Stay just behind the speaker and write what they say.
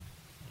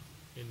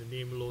In the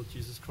name of Lord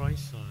Jesus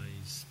Christ, I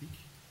speak.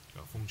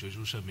 奉主耶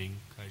稣圣名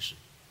开始。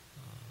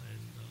And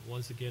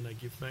once again, I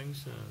give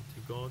thanks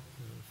to God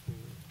for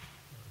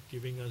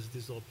giving us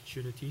this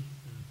opportunity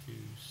to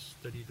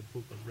study the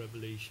book of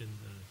Revelation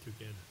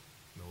together.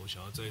 那我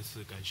想要再一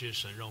次感谢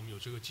神，让我们有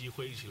这个机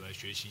会一起来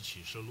学习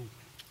启示录。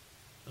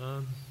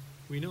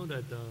We know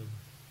that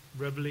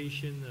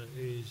Revelation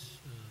is,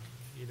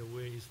 in a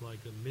way, is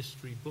like a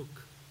mystery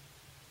book.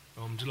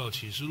 我们知道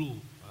启示录，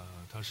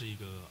它是一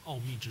个奥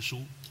秘之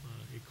书。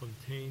It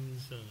contains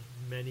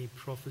many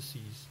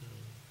prophecies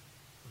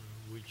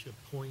which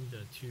point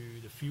to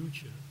the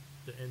future,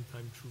 the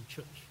end-time true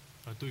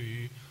church. 对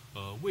于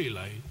未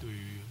来，对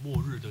于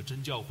末日的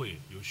真教会，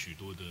有许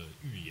多的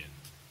预言。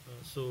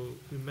So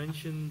we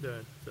mentioned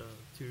that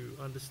to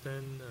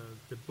understand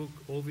the book,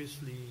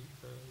 obviously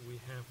we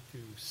have to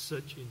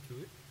search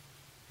into it.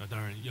 那当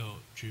然要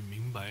去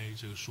明白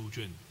这个书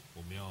卷，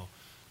我们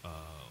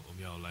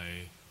要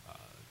来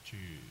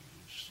去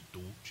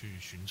读，去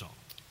寻找。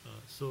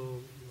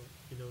So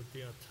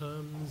there are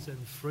terms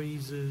and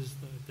phrases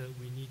that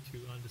we need to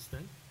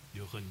understand.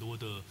 有很多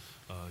的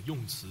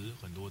用词，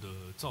很多的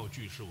造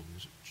句是我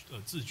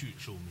们字句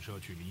是我们需要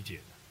去理解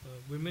的。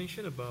We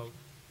mentioned about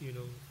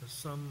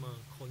some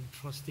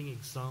contrasting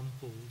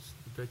examples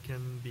that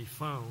can be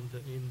found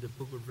in the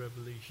book of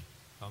Revelation.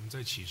 我们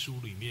在启示录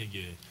里面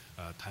也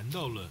谈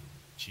到了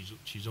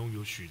其中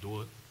有许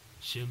多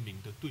鲜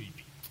明的对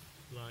比。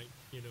Like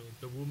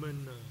the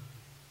woman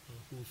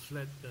who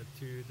fled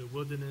to the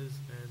wilderness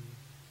and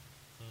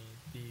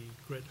the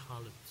great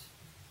harlot.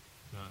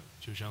 那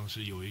就像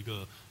是有一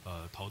个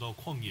逃到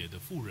旷野的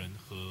妇人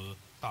和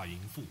大淫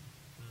妇。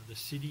The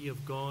city of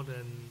God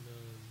and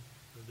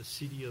the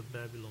city of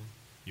Babylon.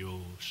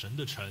 有神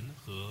的城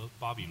和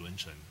巴比伦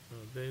城。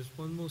There's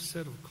one more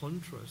set of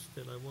contrasts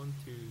that I want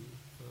to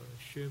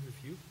share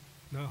with you.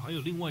 那还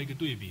有另外一个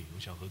对比，我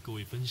想和各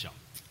位分享。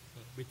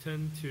We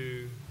turn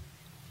to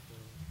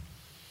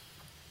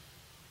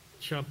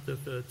chapter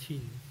 13.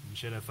 我们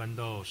先来翻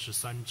到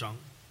13章。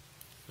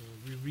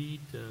We read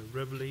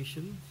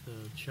Revelation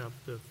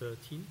chapter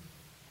 13.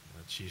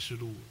 启示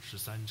录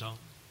13章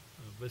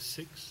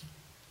verse 6.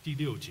 第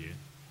6节。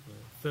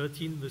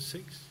13 verse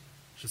 6.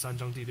 13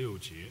章第6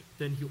节。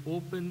Then he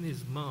opened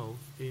his mouth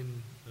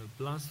in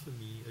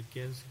blasphemy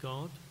against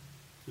God,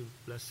 to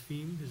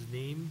blaspheme his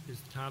name, his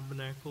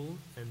tabernacle,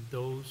 and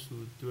those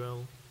who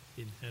dwell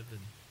in heaven.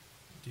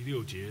 第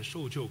6节，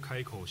兽就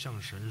开口向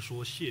神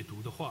说亵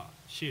渎的话，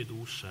亵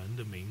渎神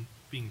的名，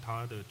并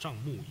他的帐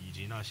幕，以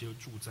及那些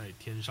住在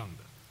天上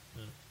的。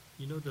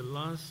The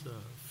last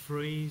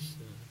phrase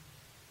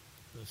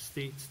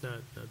states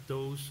that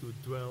those who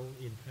dwell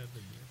in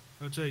heaven.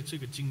 那在这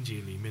个经节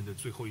里面的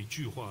最后一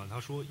句话，他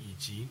说以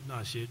及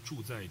那些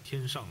住在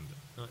天上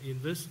的。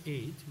In verse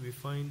 8, we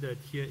find that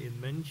here it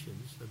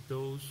mentions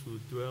those who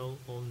dwell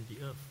on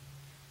the earth.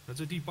 那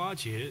在第8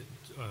节，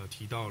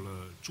提到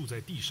了住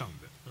在地上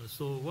的。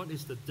So what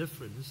is the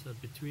difference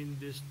between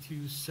these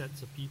two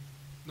sets of people?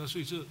 那所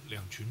以这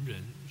两群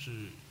人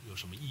是有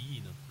什么意义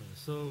呢？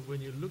 So when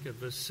you look at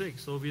verse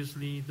 6,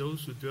 obviously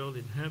those who dwell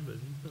in heaven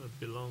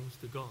belongs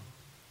to God.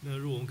 那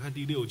如果我们看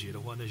第6节的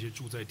话，那些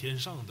住在天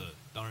上的，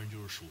当然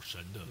就是属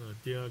神的。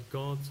They are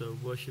God's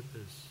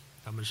worshippers.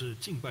 他们是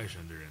敬拜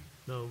神的人。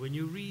Now, when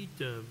you read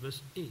verse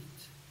 8,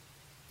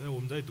 那我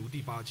们在读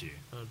第8节。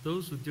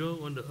Those who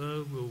dwell on the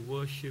earth will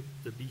worship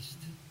the beast.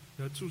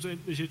 那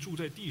那些住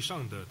在地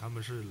上的，他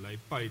们是来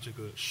拜这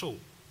个兽。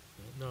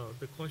Now,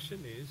 the question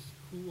is,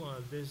 who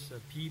are these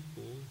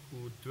people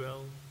who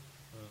dwell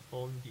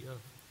on the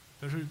earth?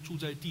 但是住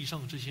在地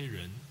上这些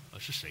人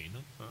是谁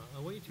呢？ I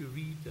want you to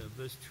read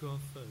verse 12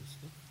 first.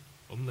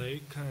 我们来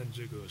看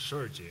这个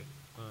12节。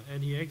And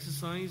he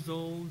exercised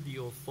all the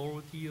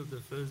authority of the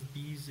first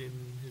beast in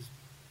his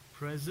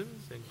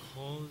presence, and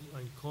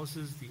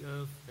causes the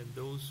earth and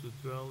those who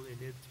dwell in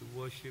it to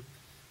worship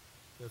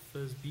the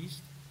first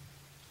beast,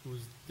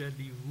 whose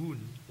deadly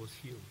wound was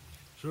healed.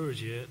 12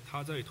节，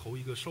他在头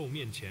一个兽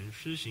面前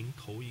施行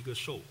头一个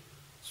兽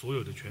所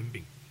有的权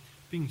柄，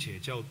并且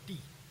叫地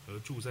和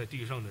住在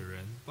地上的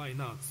人拜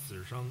那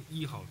死伤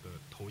医好的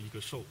头一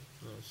个兽。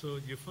So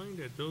you find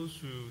that those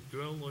who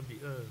dwell on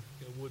the earth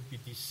would be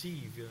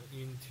deceived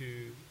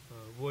into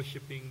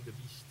worshiping the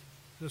beast.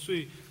 那所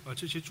以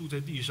这些住在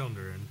地上的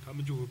人，他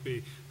们就会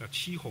被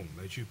欺哄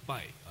来去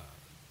拜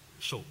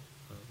兽。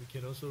We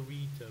can also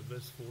read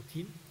verse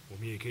 14. 我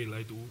们也可以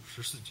来读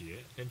14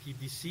节。And he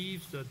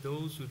deceives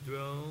those who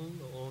dwell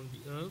on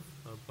the earth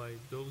by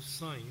those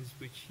signs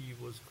which he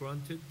was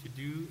granted to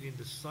do in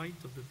the sight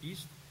of the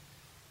beast,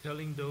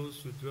 telling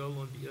those who dwell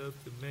on the earth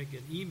to make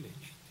an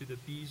image to the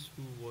beast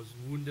who was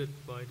wounded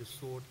by the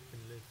sword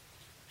and lived.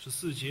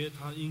 14节，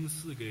他因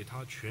赐给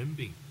他权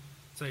柄，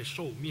在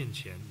兽面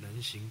前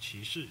能行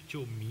奇事，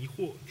就迷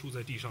惑住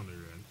在地上的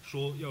人，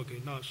说要给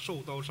那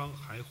受刀伤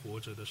还活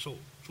着的兽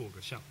做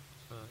个像。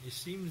It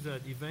seems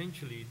that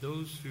eventually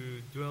those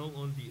who dwell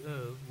on the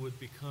earth would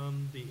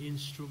become the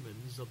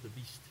instruments of the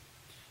beast.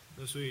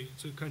 那所以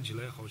这看起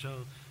来好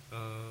像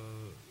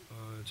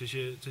这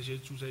些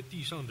住在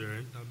地上的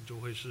人，他们就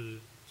会是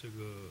这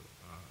个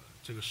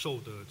这个兽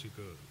的这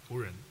个仆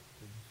人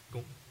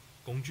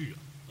工具啊。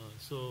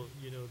So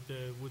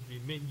there would be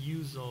made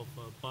use of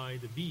by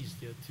the beast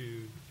there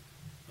to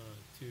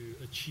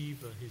achieve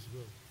his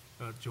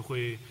will. 就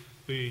会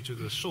被这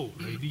个兽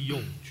来利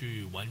用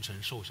去完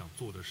成兽想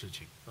做的事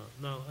情。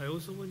Now I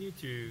also want you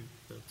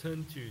to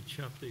turn to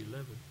chapter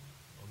 11.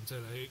 我们再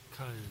来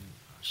看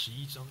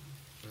11章。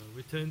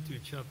We turn to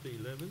chapter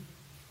 11.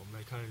 我们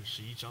来看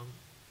11章。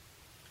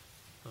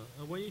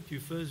I want you to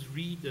first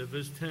read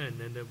verse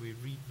 10 and then we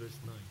read verse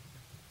 9.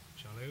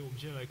 我们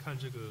先来看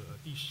这个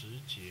第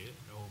10节，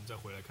然后我们再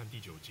回来看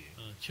第9节。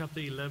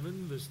Chapter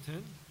 11, verse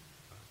 10.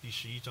 第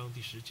11章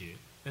第10节。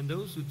And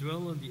those who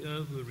dwell on the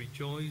earth will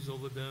rejoice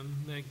over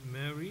them, make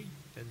merry,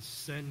 and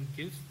send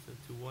gifts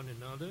to one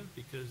another,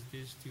 because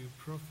these two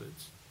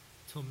prophets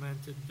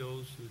tormented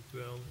those who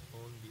dwell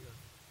on the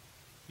earth.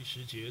 第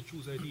10节，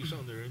住在地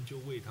上的人就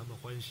为他们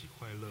欢喜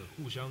快乐，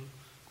互相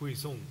馈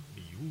送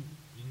礼物，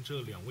因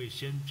这2位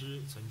先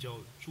知曾叫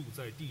住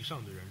在地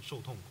上的人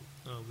受痛苦。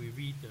We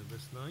read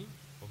verse 9.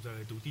 我们再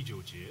来读第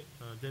9节。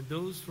Then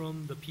those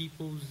from the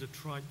peoples, the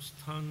tribes,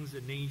 tongues,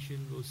 and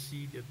nations will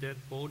see their dead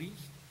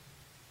bodies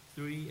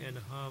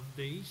 3.5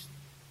 days,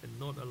 and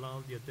not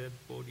allow their dead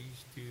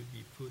bodies to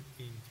be put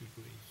into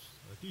graves.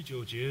 第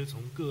9节，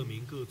从各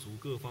民、各族、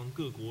各方、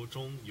各国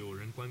中有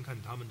人观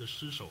看他们的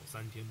尸首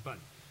3天半，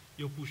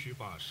又不许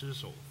把尸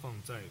首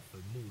放在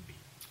坟墓里。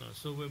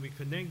So when we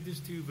connect these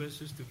two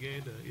verses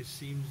together, it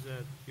seems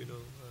that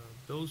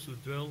those who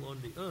dwell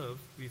on the earth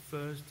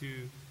refers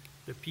to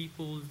the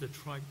peoples, the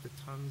tribes, the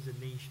tongues, the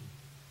nation.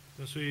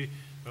 那所以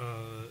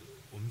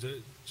我们在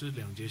这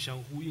2节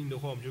相呼应的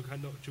话，我们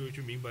就会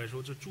去明白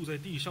说，这住在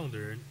地上的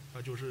人，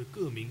他就是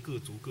各民、各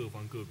族、各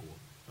方、各国。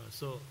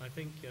So I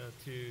think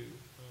to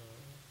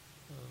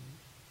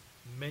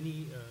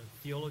many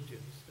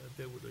theologians,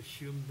 they would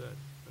assume that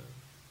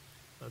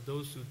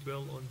those who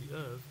dwell on the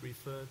earth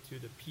refer to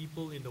the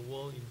people in the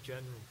world in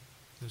general.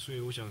 那所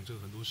以我想，这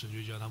很多神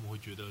学家他们会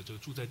觉得，这个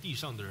住在地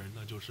上的人，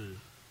那就是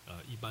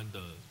一般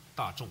的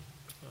大众。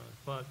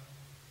But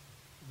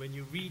when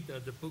you read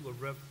the book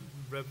of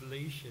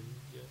Revelation,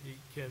 it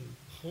can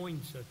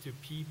point to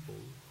people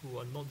who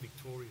are not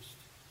victorious.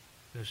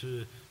 但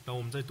是当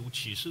我们在读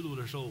启示录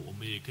的时候，我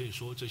们也可以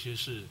说这些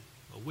是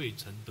未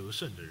曾得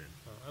胜的人。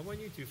I want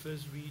you to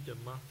first read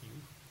Matthew.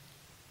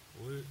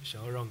 我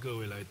想要让各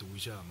位来读一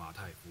下马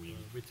太福音。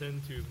We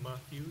turn to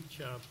Matthew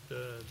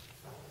chapter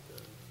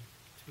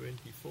 24.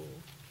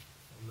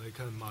 我们来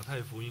看马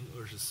太福音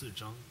24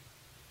章。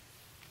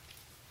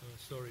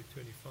Sorry,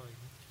 25.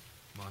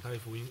 马太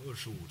福音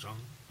25章。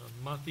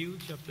Matthew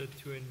chapter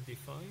 25.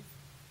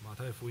 马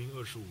太福音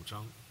25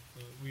章。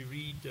We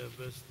read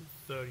verse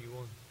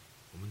 31.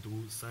 我们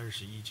读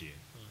31节。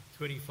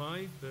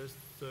25 verse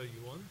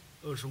 31.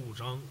 25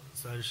章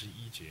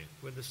31节。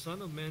When the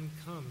Son of Man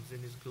comes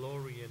in his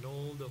glory and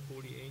all the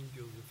holy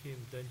angels with him,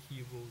 then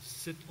he will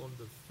sit on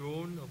the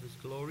throne of his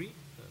glory.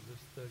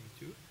 Verse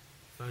 32.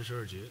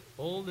 32节。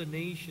All the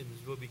nations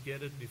will be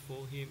gathered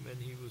before him,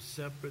 and he will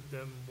separate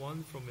them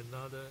one from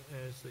another,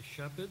 as a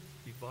shepherd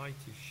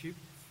divides his sheep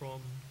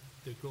from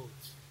the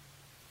goats.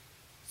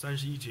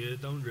 31节，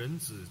当人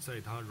子在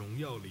他荣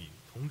耀里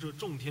同着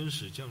众天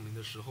使降临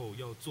的时候，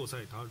要坐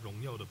在他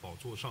荣耀的宝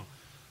座上。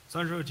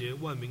32节，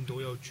万民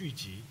都要聚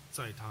集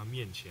在他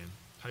面前，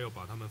他要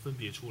把他们分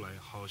别出来，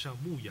好像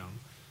牧羊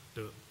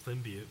的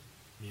分别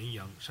绵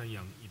羊、山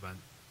羊一般。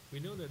We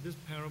know that this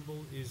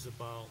parable is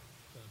about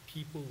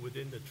people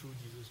within the true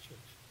Jesus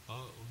Church.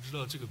 我们知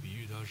道这个比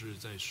喻，它是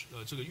在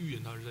这个寓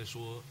言，它是在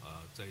说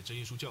在真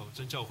耶稣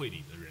真教会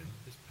里的人。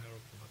This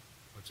parable.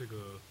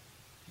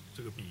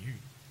 这个比喻。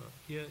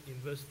Here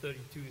in verse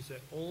 32, it says,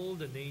 all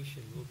the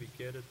nation will be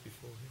gathered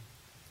before him.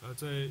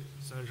 在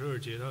32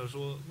节，他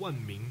说万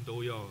民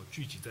都要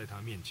聚集在他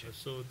面前。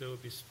So they will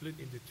be split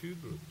into two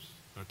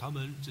groups. 他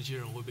们这些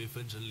人会被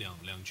分成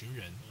两群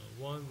人。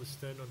One would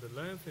stand on the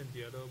left, and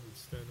the other would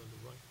stand on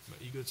the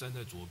right. 一个站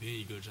在左边，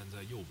一个站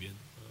在右边。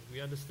We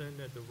understand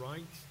that the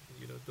right,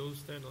 those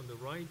stand on the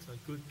right are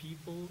good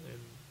people,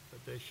 and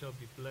they shall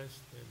be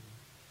blessed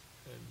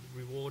and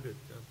rewarded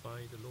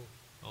by the Lord.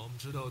 我们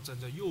知道站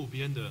在右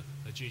边的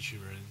这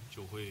群人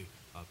就会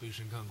被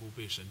神看顾，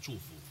被神祝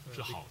福，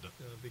是好的。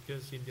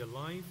Because in their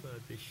life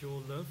they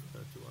show love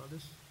to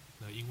others.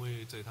 那因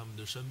为在他们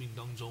的生命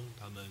当中，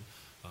他们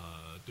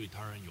对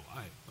他人有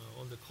爱。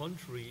On the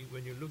contrary,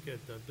 when you look at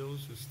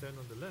those who stand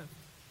on the left,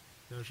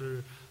 但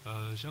是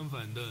相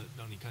反的，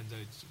当你看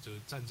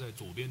站在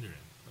左边的人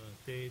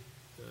they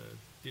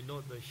did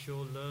not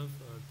show love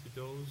to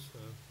those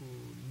who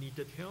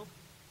needed help.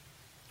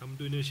 他们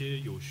对那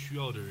些有需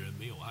要的人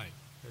没有爱。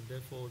And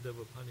therefore they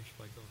were punished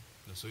by God.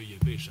 那所以也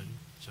被神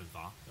惩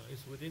罚。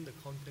It's within the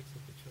context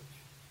of the church.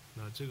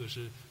 那这个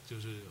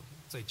就是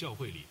在教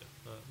会里的。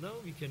Now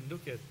we can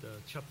look at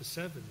chapter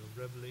 7 of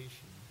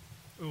Revelation.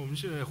 我们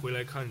现在回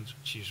来看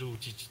启示录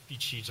第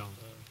7章。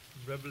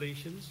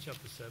Revelations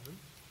chapter 7.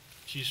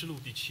 启示录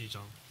第7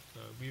章。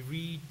We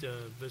read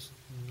verse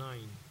 9.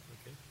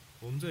 Okay.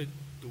 我们在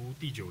读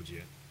第9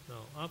节。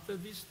Now, after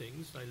these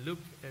things, I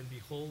looked, and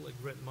behold, a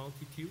great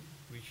multitude,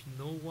 which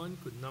no one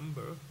could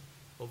number,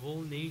 of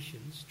all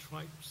nations,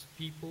 tribes,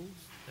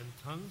 peoples, and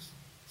tongues,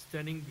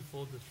 standing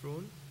before the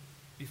throne,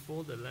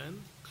 before the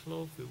Lamb,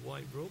 clothed with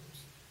white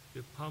robes,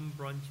 with palm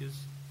branches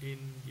in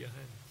their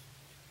hands.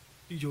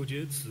 第9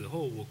节，此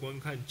后我观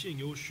看，见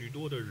有许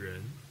多的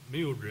人，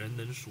没有人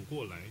能数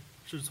过来，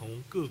是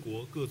从各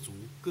国、各族、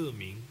各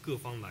民、各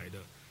方来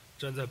的，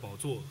站在宝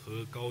座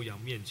和羔羊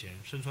面前，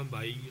身穿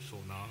白衣，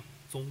手拿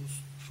棕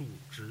树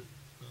枝。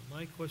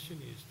My question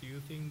is, do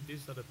you think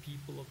these are the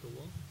people of the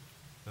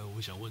world?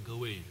 我想问各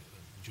位，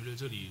你觉得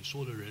这里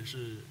说的人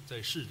是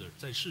在世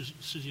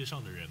界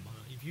上的人吗？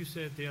 If you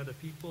said they are the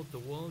people of the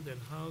world, then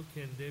how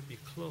can they be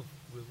clothed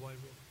with white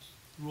robes?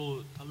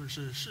 若他们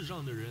是世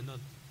上的人，那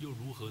又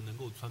如何能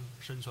够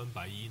身穿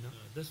白衣呢？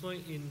 That's why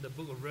in the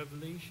book of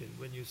Revelation,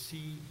 when you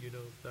see,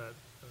 that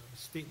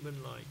statement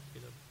like,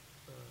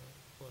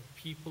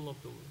 people of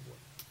the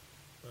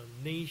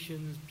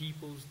nations,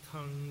 peoples,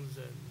 tongues,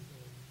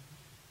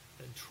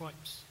 and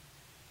tribes.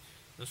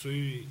 那所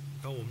以，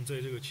当我们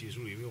在这个启示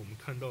里面，我们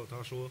看到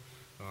他说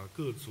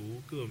各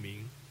族、各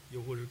民，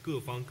又或是各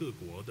方各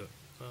国的。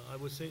I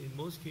would say in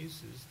most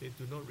cases they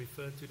do not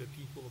refer to the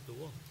people of the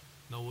world.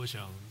 那我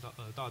想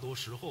大多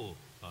时候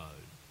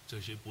这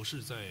些不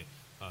是在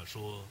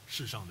说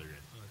世上的人。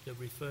They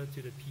refer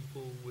to the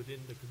people within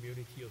the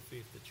community of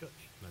faith, the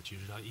church. 那其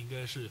实他应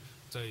该是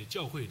在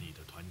教会里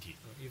的团体。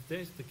If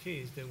that's the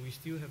case, then we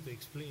still have to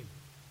explain.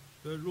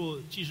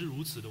 若既是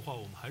如此的话，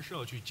我们还是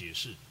要去解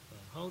释。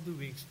How do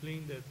we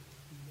explain that?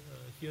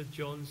 Here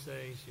John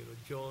says,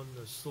 John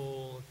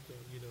saw,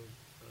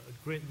 a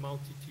great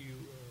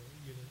multitude,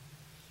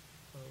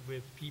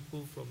 with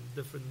people from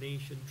different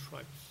nation,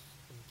 tribes,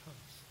 and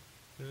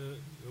tongues.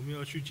 我们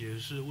要去解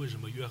释为什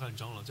么约翰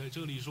长老在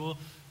这里说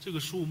这个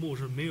数目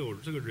是没有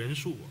这个人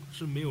数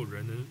是没有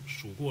人能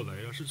数过来，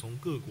而是从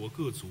各国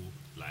各族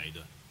来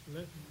的。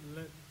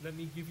Let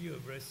me give you a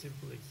very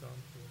simple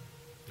example.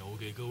 那我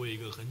给各位一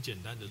个很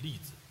简单的例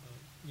子。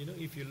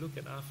If you look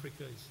at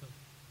Africa itself.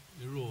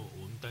 若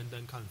我们单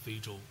单看非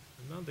洲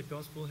Now the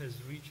gospel has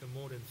reached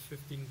more than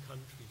 15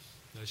 countries.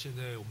 那现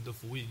在我们的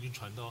福音已经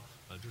传到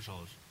至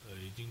少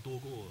已经多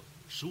过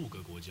15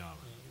个国家了。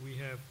We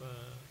have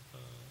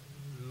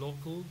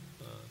local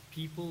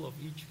people of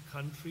each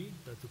country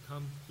to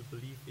come to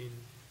believe in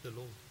the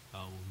Lord.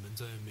 我们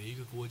在每一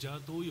个国家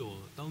都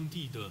有当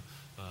地的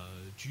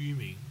居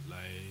民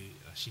来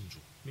信主。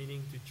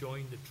Meaning to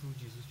join the true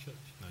Jesus Church.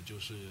 那就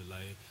是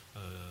来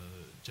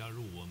加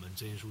入我们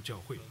真耶稣教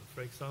会。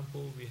For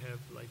example, we have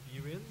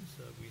Liberians,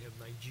 we have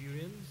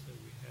Nigerians,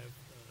 we have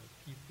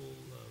people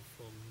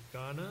from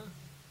Ghana,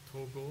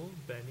 Togo,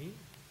 Benin.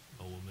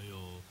 我们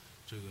有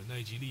这个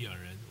奈及利亚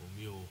人，我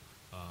们有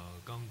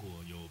刚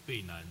果，有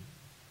贝南。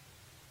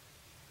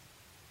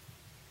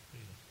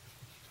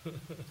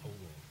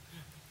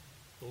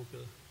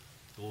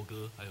多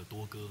哥，还有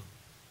多哥。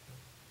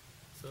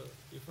So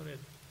you find that,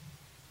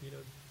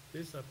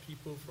 these are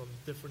people from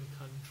different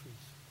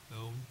countries.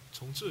 我们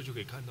从这就可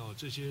以看到，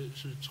这些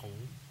是从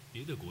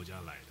别的国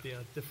家来的。They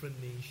are different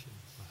nations.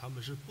 他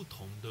们是不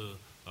同的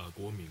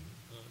国民。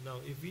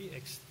Now, if we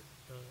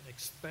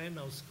expand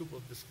our scope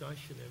of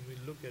discussion and we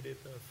look at it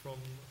from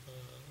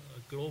a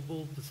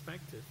global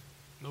perspective.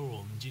 那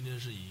我们今天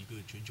是以一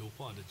个全球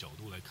化的角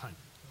度来看。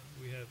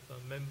We have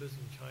members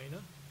in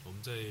China. 我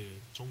们在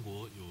中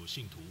国有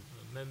信徒。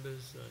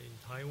Members in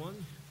Taiwan.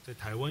 在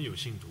台湾有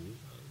信徒。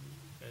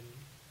And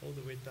all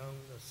the way down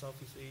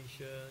Southeast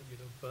Asia,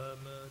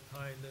 Burma,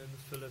 Thailand,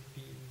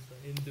 Philippines,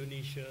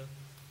 Indonesia,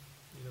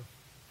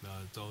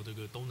 那到这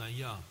个东南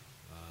亚，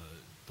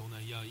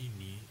印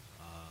尼，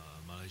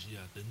马来西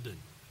亚等等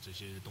这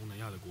些东南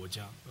亚的国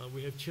家。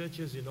We have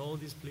churches in all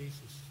these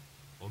places.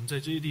 我们在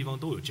这些地方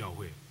都有教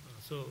会。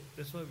So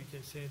that's why we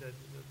can say that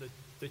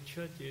the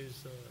church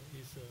is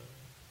a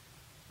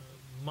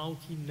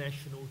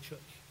multinational church.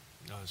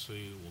 所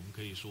以我们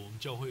可以说，我们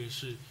教会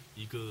是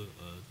一个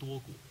多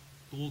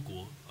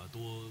国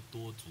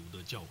多族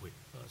的教会。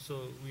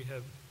So we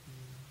have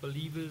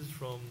believers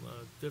from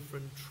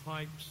different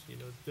tribes,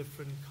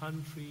 different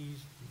countries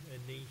and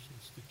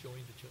nations to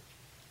join the church.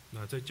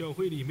 那在教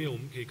会里面，我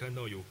们可以看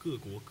到有各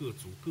国各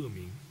族各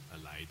民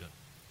来的。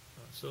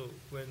So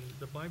when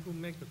the Bible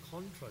makes the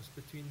contrast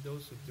between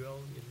those who dwell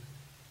in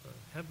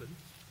heaven.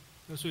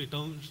 那所以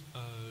当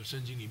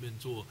圣经里面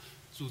住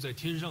在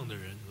天上的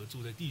人和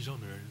住在地上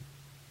的人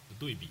的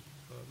对比。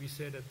We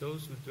say that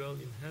those who dwell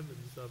in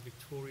heavens are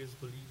victorious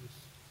believers.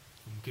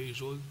 我们可以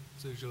说，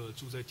在这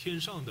住在天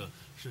上的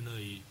是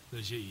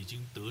那些已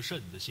经得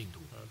胜的信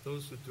徒。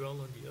Those who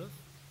dwell on the earth.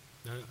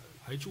 那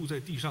还住在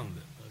地上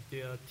的。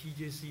They are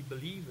TJC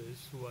believers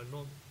who are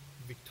not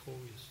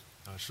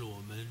victorious. 是我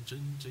们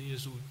真耶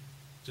稣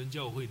真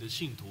教会的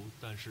信徒，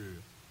但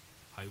是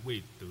还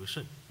未得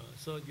胜。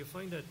So you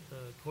find that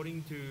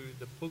according to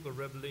the book of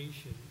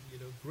Revelation,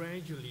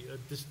 gradually a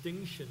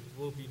distinction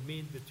will be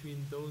made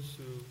between those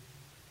who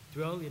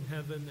dwell in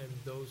heaven and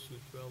those who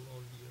dwell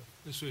on the earth.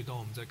 那所以当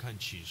我们在看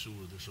启示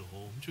录的时候，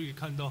我们就可以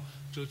看到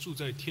这住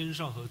在天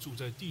上和住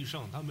在地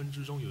上，他们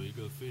之中有一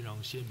个非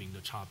常鲜明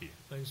的差别。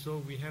And so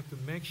we have to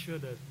make sure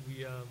that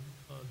we are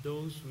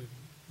those who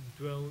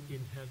dwell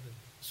in heaven.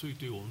 所以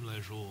对我们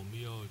来说，我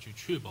们要去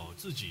确保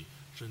自己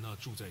是那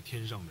住在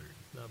天上的人。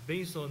Now,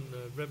 based on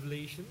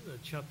Revelation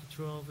chapter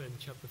 12 and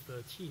chapter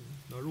 13,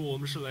 那如果我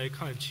们是来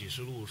看启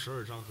示录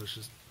12章和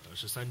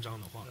13章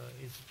的话，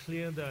 it's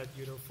clear that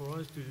for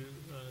us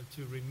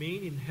to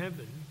remain in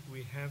heaven,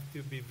 we have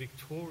to be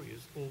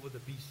victorious over the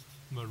beast.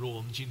 那么，若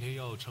我们今天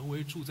要成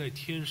为住在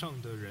天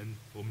上的人，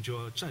我们就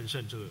要战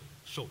胜这个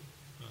兽。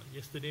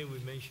Yesterday we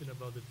mentioned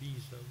about the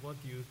beast. What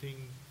do you think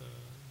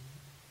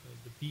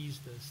the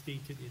beast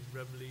stated in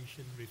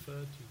Revelation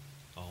refer to?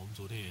 我们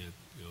昨天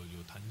也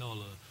有谈到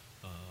了，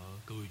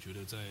各位觉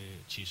得在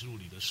启示录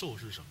里的兽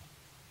是什么？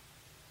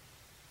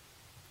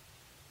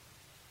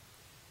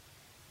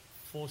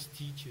 False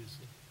teachers,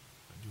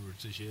 就是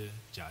这些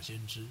假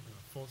先知、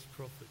false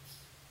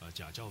prophets.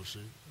 假教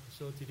师。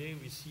So today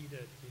we see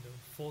that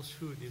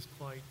falsehood is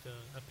quite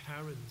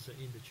apparent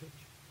in the church.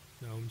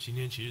 那我们今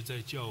天其实，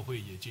在教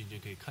会也渐渐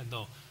可以看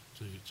到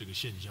这个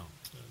现象。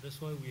That's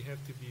why we have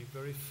to be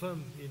very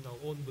firm in our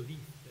own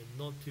belief and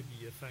not to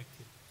be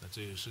affected. 那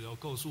这也是要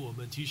告诉我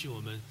们、提醒我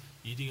们，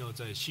一定要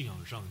在信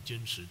仰上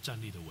坚持站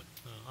立的稳。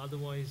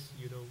Otherwise,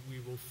 we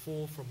will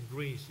fall from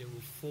grace and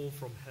will fall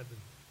from heaven.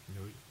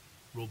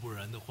 若不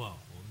然的话，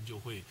我们就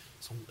会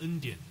从恩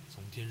典、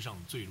从天上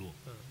坠落。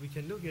We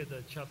can look at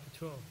chapter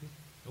 12.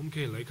 我们可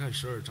以来看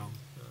12章。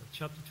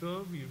Chapter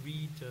 12, we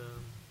read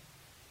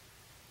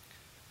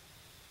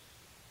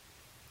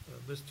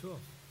verse 12.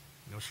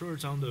 那12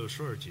章的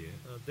12节。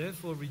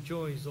Therefore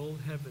rejoice, all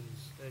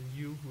heavens, and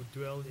you who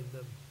dwell in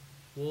them.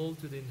 Woe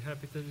to the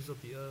inhabitants of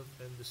the earth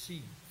and the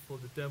sea, for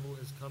the devil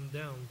has come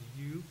down to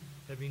you,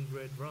 having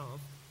great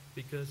wrath,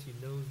 because he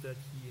knows that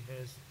he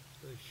has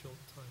a short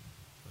time.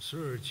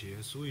 12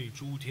节，所以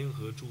诸天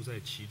和住在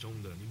其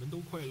中的，你们都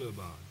快乐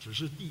吧。只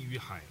是地与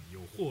海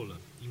有祸了，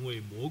因为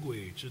魔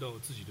鬼知道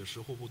自己的时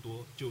候不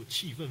多，就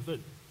气愤愤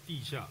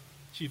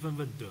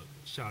的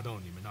下到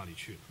你们那里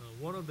去。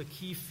One of the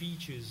key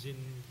features in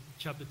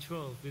chapter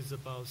 12 is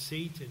about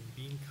Satan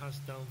being cast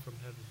down from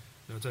heaven.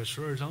 那在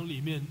12章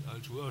里面，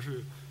主要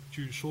是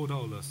去说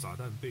到了撒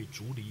旦被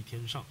逐离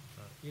天上。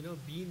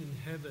Being in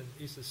heaven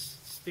is a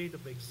state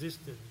of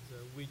existence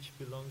which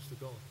belongs to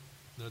God.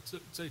 那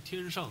在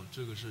天上，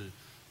这个是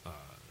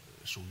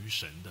属于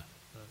神的。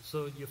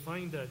So you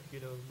find that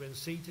when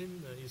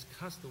Satan is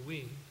cast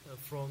away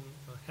from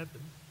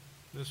heaven,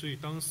 那所以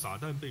当撒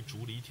旦被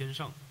逐离天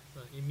上，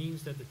 it means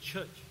that the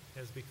church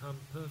has become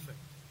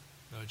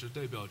perfect. 就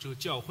代表这个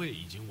教会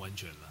已经完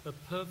全了。A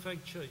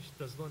perfect church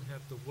does not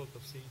have the work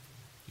of Satan.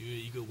 因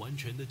为一个完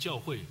全的教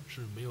会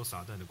是没有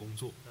撒旦的工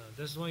作。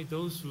That's why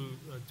those who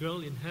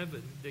dwell in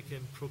heaven, they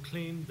can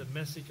proclaim the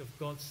message of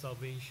God's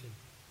salvation.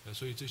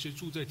 所以这些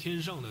住在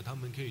天上的，他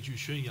们可以去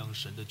宣扬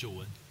神的救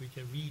恩。 We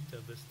can read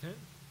verse 10.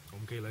 我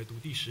们可以来读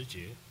第10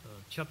节。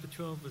Chapter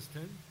 12, verse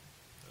 10.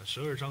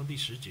 12章第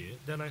10节。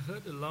Then I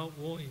heard a loud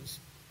voice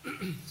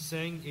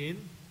sang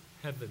in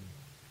heaven.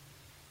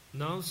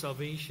 Now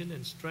salvation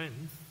and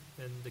strength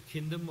and the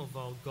kingdom of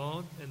our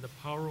God and the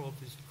power of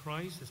his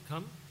Christ has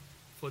come,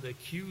 for the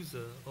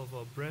accuser of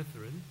our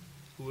brethren,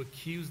 who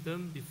accused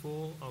them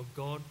before our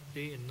God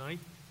day and night,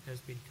 has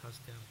been cast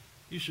down.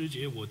 第10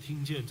节，我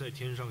听见在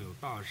天上有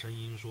大声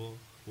音说：“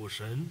我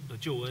神的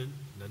救恩、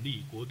能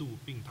力、国度，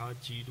并他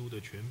基督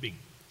的权柄，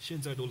现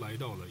在都来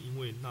到了，因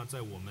为那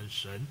在我们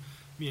神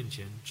面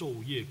前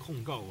昼夜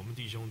控告我们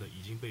弟兄的，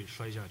已经被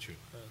摔下去了。”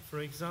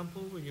 For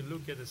example, when you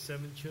look at the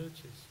 7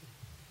 churches,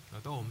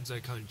 当我们在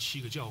看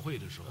7个教会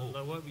的时候，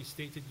 like what we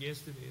stated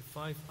yesterday,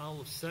 5 out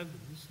of 7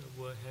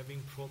 were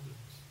having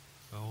problems.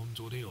 我们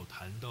昨天有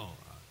谈到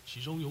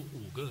其中有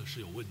5个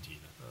是有问题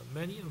的。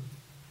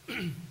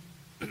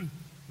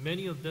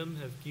Many of them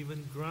have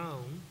given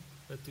ground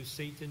to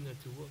Satan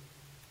to work.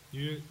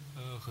 因为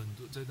很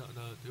多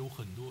有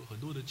很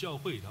多的教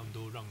会，他们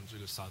都让这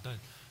个撒旦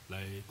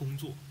来工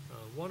作。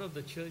One of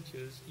the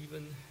churches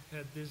even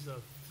had this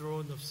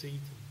throne of Satan.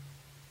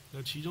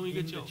 那其中一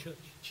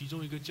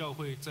个教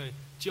会在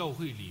教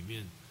会里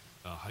面，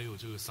还有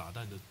这个撒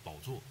旦的宝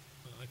座。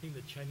I think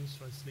the Chinese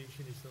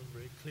translation is not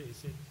very clear. It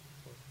said,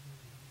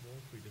 魔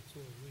鬼的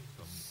座位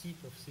seat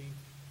of Satan.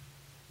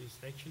 Is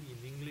actually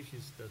in English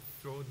is the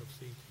throne of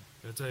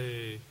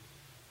Satan.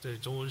 在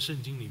中文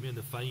圣经里面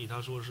的翻译，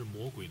他说是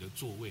魔鬼的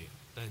座位，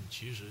但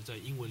其实在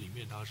英文里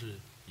面它是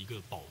一个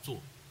宝座。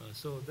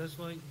So that's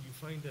why you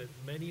find that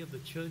many of the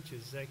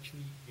churches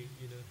actually,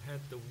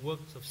 had the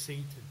works of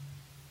Satan.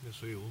 那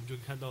所以我们就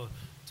看到，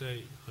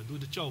在很多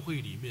的教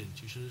会里面，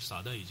其实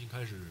撒旦已经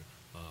开始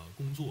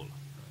工作了。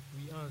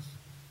We ask,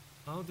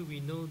 how do we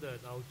know that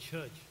our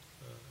church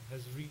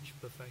has reached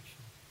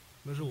perfection?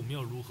 但是我们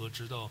要如何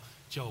知道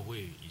教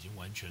会已经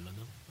完全了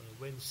呢？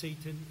 When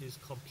Satan is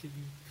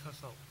completely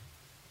cast out.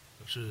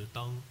 是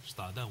当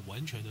撒旦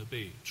完全的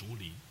被逐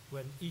离。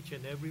When each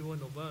and every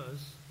one of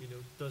us,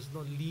 does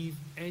not leave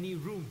any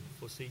room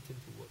for Satan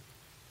to work.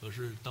 而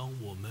是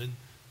当我们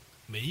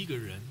每一个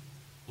人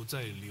不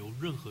再留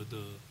任何的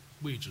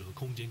位置和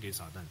空间给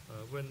撒旦。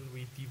When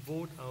we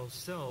devote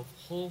ourselves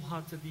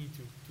wholeheartedly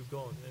to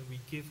God and we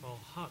give our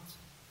hearts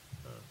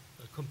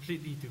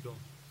completely to God.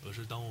 而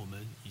是当我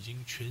们已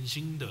经全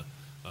心的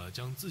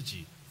将自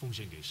己奉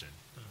献给神。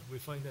We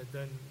find that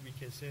then we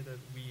can say that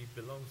we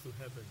belong to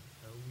heaven.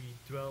 We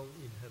dwell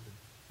in heaven.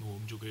 那我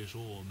们就可以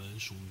说我们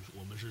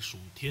是属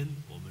天，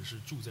我们是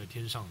住在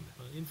天上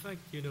的。In fact,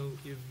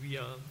 if we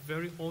are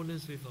very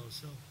honest with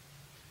ourselves,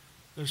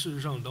 但事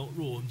实上，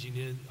若我们今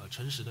天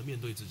诚实的面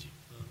对自己，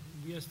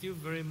 we are still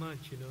very much,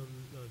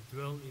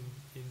 dwell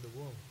in the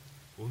world.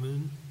 我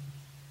们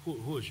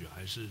或许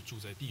还是住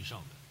在地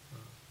上的。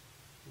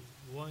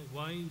Why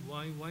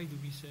do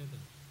we say that?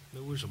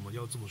 那为什么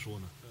要这么说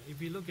呢？ If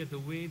we look at the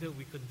way that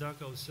we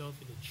conduct ourselves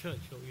in the church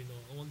or in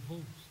our own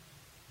homes,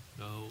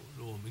 然后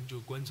我们就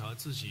观察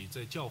自己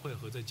在教会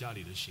和在家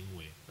里的行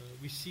为，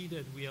 we see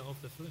that we are of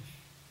the flesh.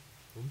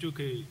 我们就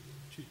可以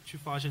去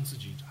发现自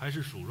己还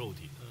是属肉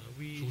体的，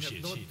 We 属血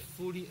have not 气的。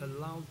 fully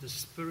allowed the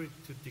Spirit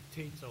to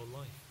dictate our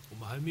life. 我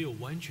们还没有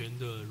完全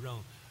的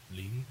让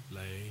灵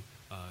来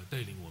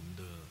带领我们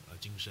的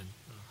今生。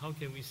How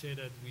can we say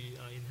that we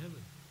are in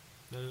heaven?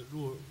 那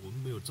若我们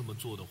没有这么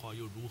做的话，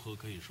又如何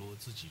可以说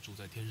自己住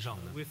在天上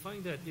呢？ We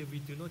find that if we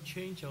do not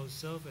change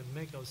ourselves and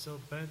make ourselves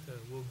better,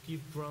 we'll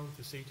give ground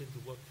to Satan to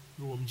work.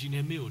 如果我们今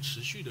天没有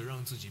持续的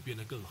让自己变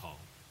得更好，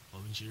我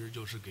们其实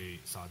就是给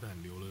撒旦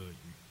留了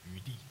余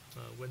地。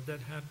When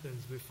that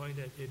happens, we find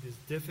that it is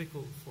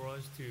difficult for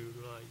us to,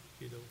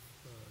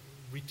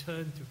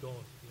 return to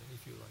God,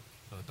 if you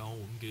like. 当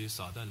我们给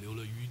撒旦留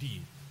了余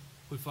地，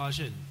会发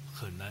现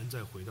很难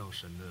再回到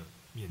神的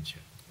面前。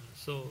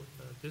So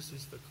this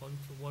is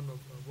one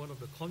of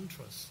the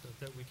contrasts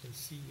that we can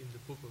see in the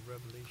book of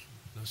Revelation.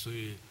 那所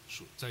以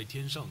在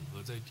天上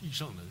和在地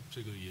上呢，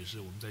这个也是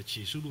我们在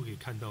启示录可以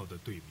看到的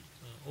对比。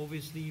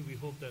Obviously, we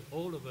hope that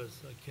all of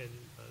us can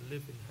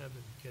live in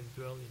heaven, can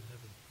dwell in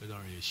heaven. 那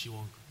当然也希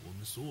望我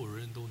们所有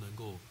人都能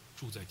够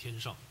住在天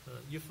上。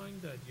You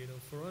find that,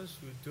 for us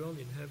who dwell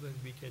in heaven,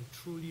 we can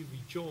truly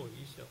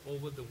rejoice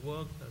over the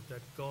work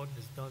that God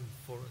has done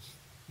for us.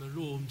 那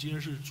如果我们今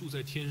天是住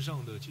在天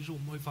上的，其实我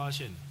们会发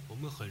现，我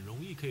们很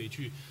容易可以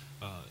去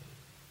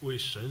为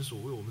神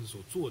为我们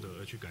所做的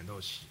而去感到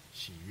喜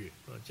悦。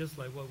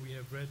Just like what we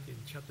have read in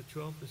chapter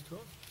 12, verse 12.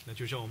 那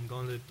就像我们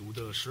刚才读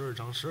的12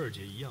章12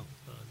节一样。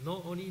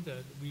Not only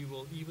that, we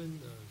will even,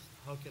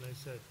 how can I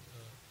say,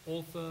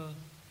 offer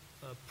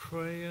a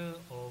prayer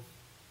of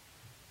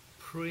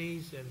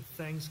praise and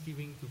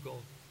thanksgiving to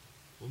God.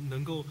 我们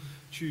能够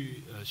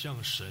去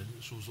向神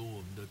诉说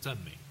我们的赞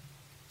美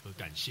和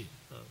感谢。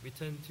We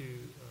turn to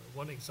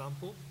one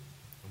example.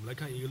 我们来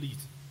看一个例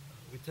子。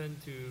We turn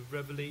to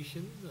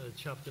Revelation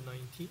chapter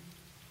 19.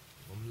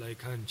 我们来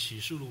看启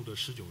示录的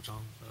19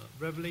章。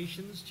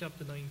Revelations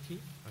chapter 19.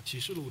 启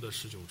示录的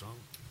19章。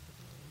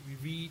We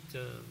read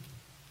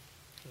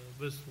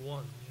verse 1.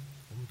 Yeah?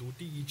 我们读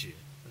第1节。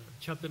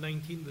Chapter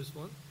 19, verse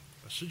 1.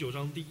 19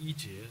章第1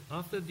节。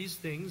After these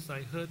things,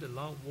 I heard a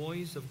loud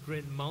voice of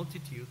great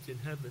multitudes in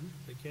heaven.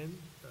 Again,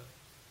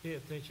 pay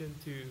attention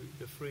to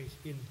the phrase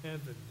 "in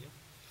heaven." Yeah?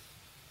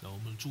 那我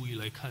们注意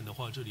来看的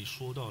话，这里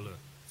说到了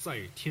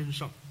在天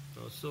上。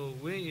So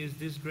where is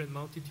this great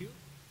multitude?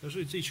 那所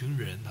以这群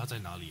人他在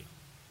哪里啊？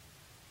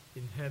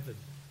 In heaven.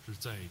 是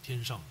在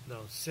天上。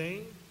Now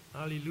saying,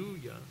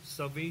 Hallelujah!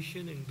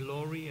 Salvation and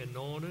glory and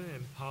honor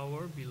and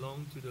power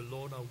belong to the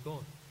Lord our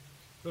God.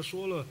 他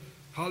说了，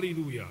哈利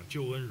路亚，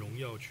救恩、荣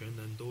耀、全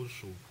能都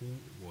属乎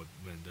我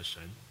们的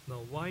神。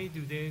Now, why do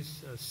they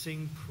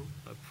sing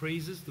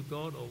praises to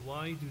God, or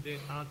why do they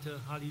utter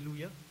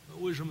Hallelujah?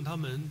 为什么他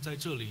们在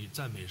这里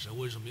赞美神？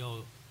为什么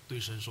要对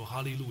神说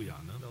哈利路亚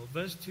呢？ Now,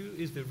 verse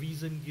 2 is the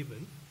reason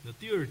given. 那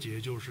第2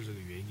节就是这个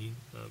原因。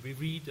We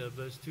read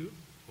verse 2.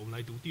 我们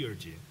来读第2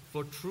节。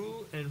For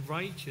true and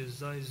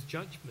righteous are his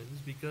judgments,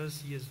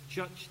 because he has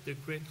judged the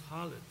great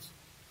harlot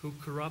who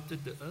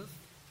corrupted the earth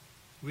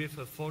with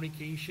her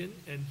fornication,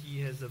 and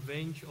he has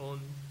avenged on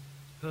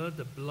her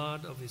the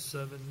blood of his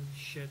servant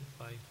shed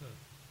by her.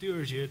 第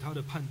2节，他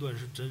的判断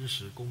是真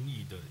实公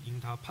义的，因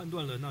他判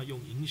断了那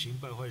用淫行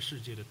败坏世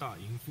界的大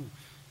淫妇，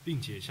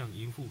并且向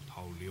淫妇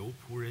讨流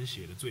仆人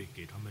血的罪，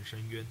给他们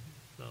伸冤。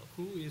 Now,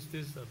 who is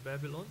this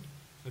Babylon?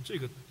 那这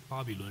个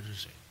巴比伦是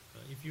谁？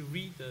 If you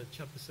read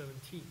chapter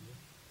 17,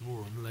 如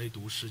果我们来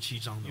读17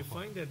章的 you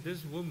话， find that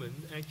this woman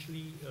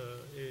actually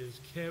is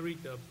carried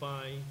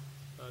by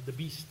the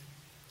beast.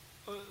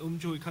 我们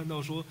就会看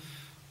到说，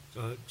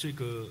这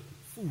个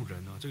妇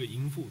人啊，这个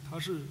淫妇，她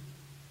是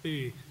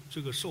被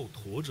这个兽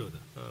驮着的。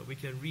We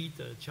can read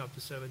chapter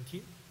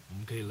 17. 我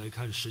们可以来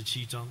看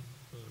17章。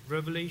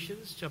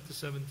Revelations chapter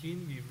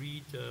 17, we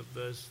read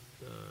verse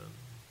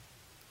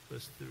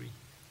 3.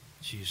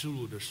 启示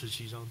录的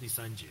17章第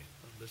3节。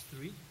Verse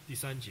 3. 第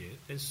3节。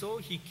 And so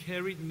he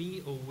carried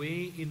me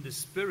away in the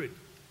spirit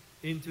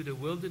into the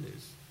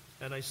wilderness,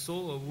 and I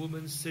saw a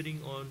woman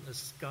sitting on a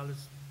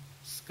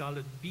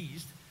scarlet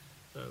beast,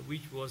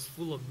 which was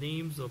full of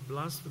names of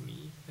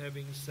blasphemy,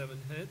 having 7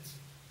 heads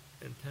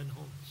and 10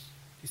 horns.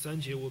 第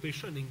3节，我被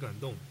圣灵感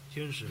动，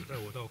天使带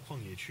我到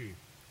旷野去，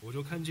我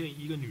就看见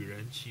一个女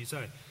人骑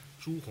在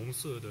朱红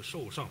色的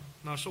兽上，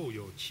那兽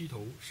有7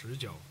头10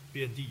角，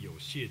遍体有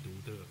亵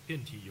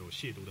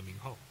渎的名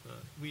号。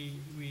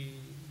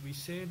We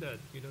say that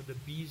the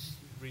beast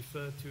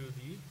refer to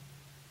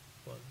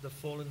the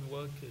fallen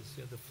workers,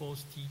 the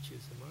false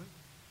teachers, am I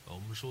right? 我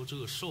们说这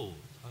个兽，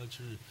它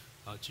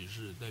只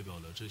是代表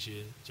了这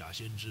些假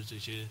先知，这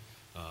些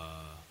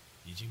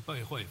已经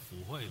败坏、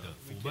腐败的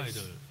工人，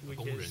神的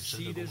工 We can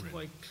see this 人。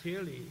 quite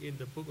clearly in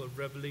the book of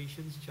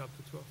Revelations,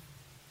 chapter 12.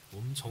 我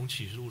们从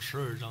启示录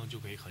12章就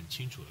可以很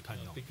清楚的看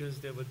到， Because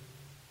they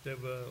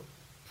were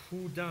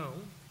pulled down,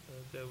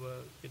 they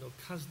were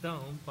cast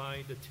down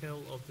by the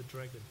tail of the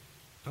dragon.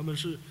 他们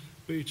是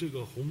被这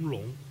个红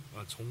龙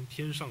从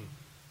天上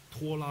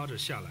拖拉着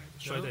下来，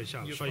摔 Now,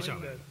 下 you 来 find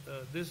的。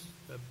 that this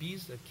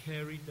beast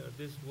carried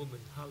this woman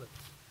harlot.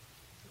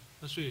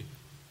 那所以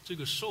这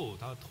个兽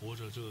它驮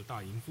着这个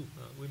大淫妇。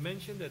 We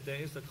mentioned that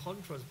there is a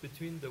contrast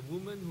between the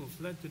woman who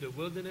fled to the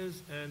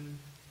wilderness and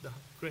the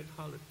great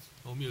harlot.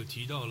 我们有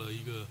提到了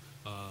一个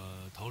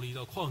逃离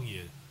到旷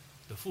野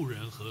的妇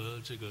人和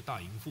这个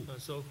大淫妇。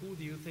 So who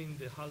do you think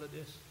the harlot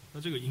is?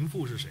 那这个淫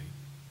妇是谁？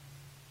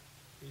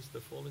 It's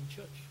the fallen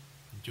church.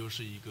 就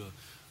是一个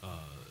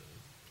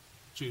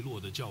坠落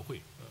的教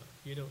会。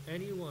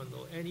 Anyone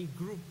or any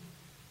group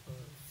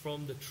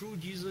from the true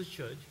Jesus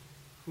church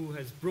who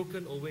has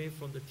broken away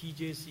from the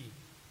TJC,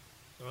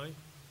 all right?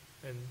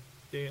 And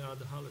they are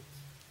the harlots.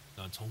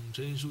 从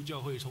真耶稣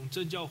教会、从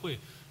真教会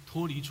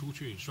脱离出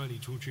去、摔离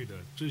出去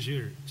的这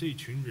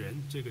群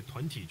人，这个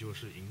团体就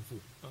是淫妇。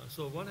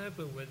 So what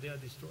happened when they are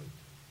destroyed?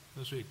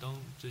 那所以当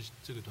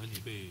这个团体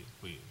被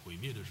毁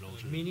灭的时候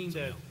是 Meaning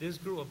怎么 that 样？ this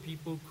group of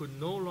people could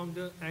no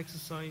longer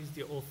exercise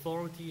their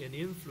authority and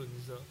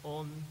influence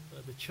on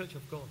the church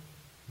of God.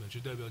 那就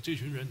代表这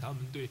群人他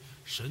们对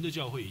神的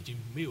教会已经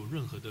没有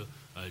任何的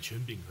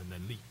权柄和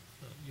能力。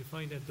 You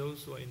find that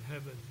those who are in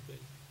heaven,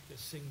 they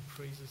sing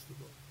praises to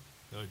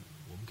God.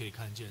 我们可以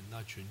看见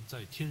那群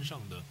在天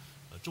上的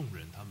众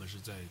人，他们是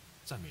在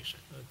赞美神。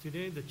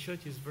 Today, the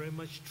church is very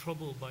much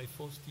troubled by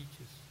false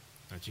teachers.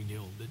 那今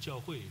天我们的教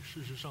会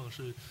事实上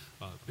是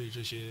被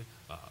这些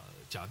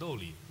假道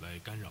理来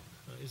干扰，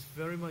 Is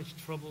very much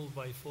troubled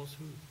by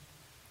falsehood.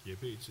 也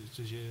被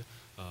这些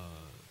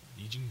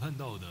离经叛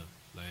道的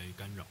来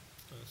干扰。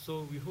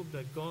 So we hope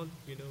that God,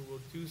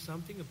 will do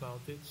something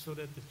about it so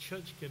that the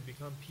church can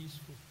become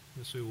peaceful.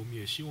 那所以我们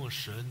也希望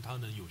神他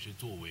能有些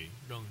作为，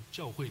让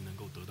教会能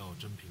够得到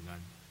真平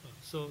安。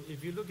 So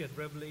if you look at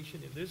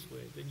Revelation in this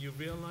way, then you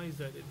realize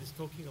that it is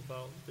talking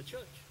about the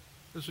church.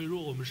 那所以如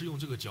果我们是用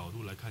这个角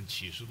度来看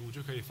启示录，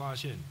就可以发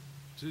现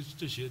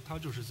这些他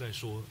就是在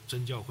说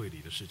真教会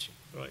里的事情。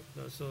 Right.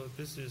 So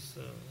this is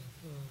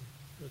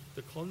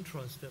the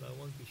contrast that I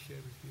want to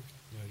share with you.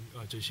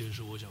 那这些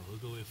是我想和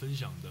各位分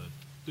享的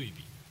对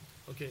比。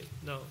 Okay.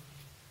 Now,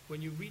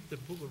 when you read the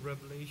book of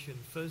Revelation,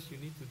 first you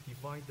need to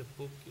divide the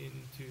book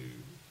into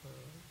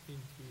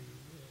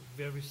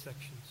various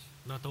sections.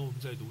 那当我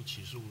们在读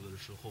启示录的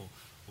时候，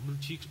我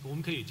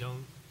们可以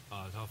将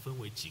它分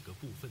为几个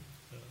部分。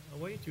 I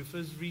want you to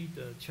first read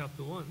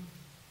chapter 1,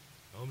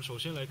 然后我们首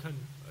先来看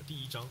第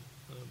1章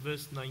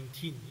verse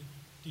 19.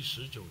 第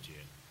19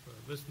节，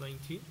 Verse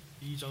 19.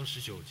 第1章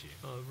19节。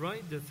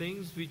 Write the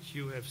things which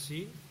you have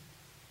seen,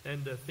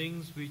 and the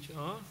things which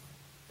are,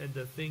 and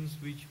the things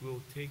which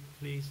will take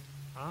place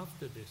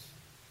after this.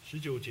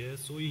 19节，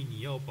所以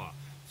你要把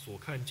所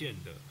看见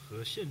的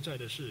和现在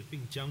的事，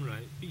并将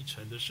来必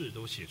成的事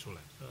都写出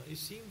来。 It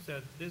seems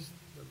that this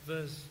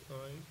verse,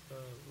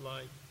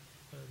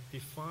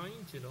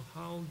 defines,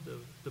 how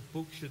the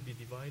book should be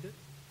divided.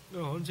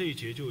 那好像这一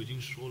节就已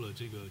经说了，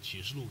这个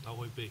启示录它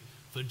会被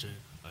分成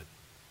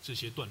这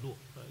些段落。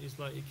 It's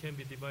like it can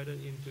be divided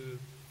into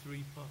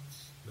 3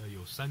 parts. 那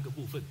有3个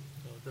部分。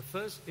 The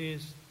first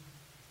is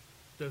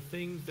the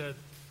things that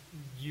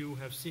you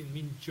have seen,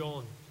 mean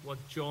John, what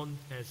John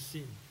has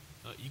seen.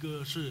 一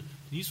个是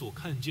你所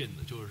看见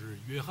的，就是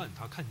约翰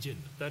他看见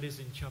的。 That is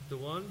in chapter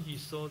 1, he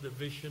saw the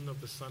vision of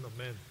the Son of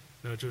Man.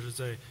 那这是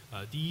在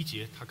第1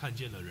节他看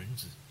见了人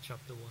子，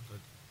 Chapter 1.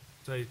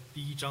 在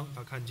第1章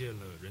他看见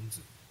了人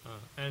子。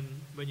 And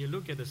when you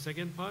look at the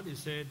second part, it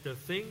said the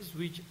things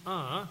which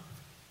are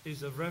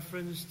is a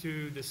reference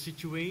to the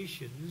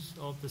situations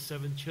of the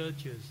 7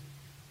 churches,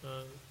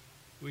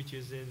 which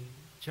is in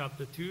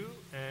chapter 2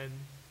 and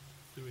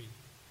 3.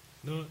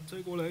 那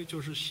再过来就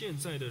是现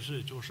在的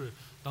事，就是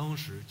当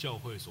时教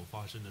会所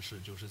发生的事，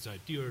就是在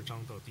第2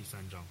章到第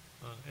3章。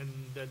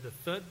 And then the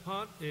third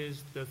part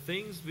is the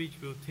things which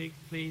will take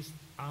place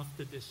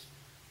after this.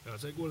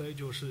 再过来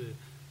就是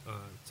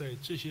在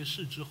这些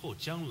事之后，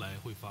将来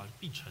会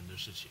必成的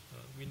事情。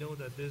 We know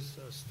that this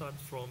starts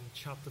from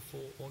chapter 4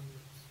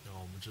 onwards. 然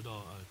后我们知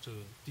道这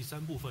第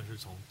3部分是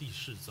从第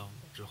4章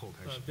之后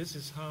开始。 This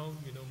is how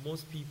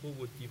most people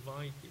would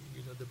divide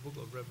the book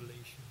of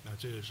Revelation. 那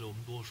这也是我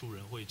们多数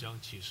人会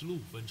将启示录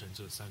分成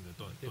这3个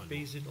段 They 落。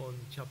 base it on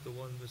chapter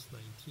 1, verse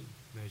 19.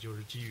 那就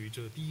是基于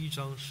这第1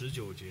章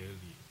19节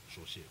里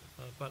所写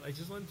的。But I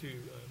just want to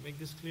make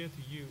this clear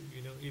to you.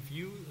 You know, if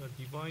you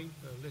divide,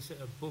 let's say,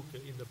 a book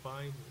in the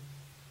Bible,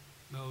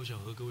 那我想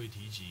和各位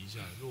提及一下，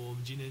如果我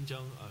们今天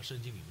将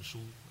圣经里的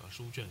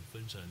书卷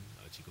分成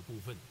几个部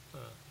分，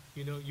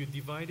 you know, you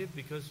divide it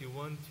because you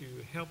want to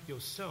help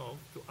yourself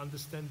to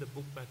understand the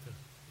book better.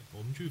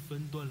 我们去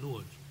分段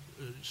落，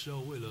是要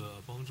为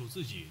了帮助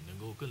自己能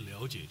够更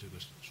了解这个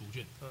书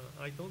卷。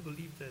I don't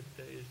believe that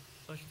there is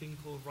such thing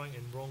called right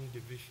and wrong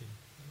division.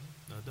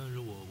 但是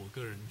我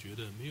个人觉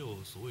得没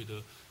有所谓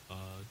的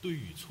对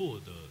与错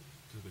的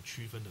这个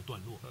区分的段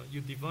落。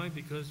You divide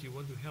because you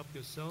want to help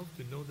yourself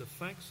to know the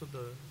facts of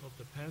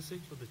the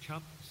passage or the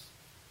chapters.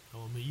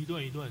 我们一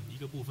段一段一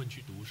个部分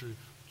去读，是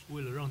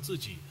为了让自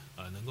己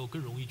能够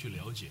更容易去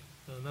了解。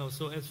Now,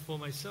 so as for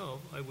myself,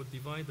 I would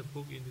divide the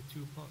book into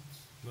 2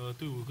 parts.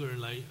 对我个人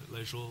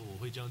来说，我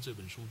会将这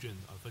本书卷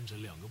分成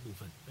2个部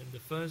分。And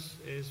the first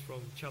is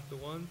from chapter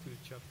 1 to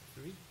chapter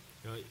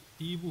 3.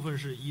 第一部分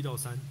是1到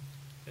3。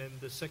And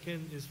the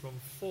second is from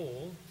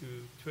 4 to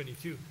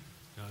 22.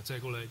 再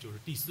过来就是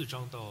第4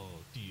章到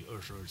第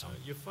22章。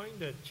You find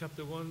that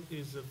chapter 1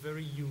 is a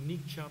very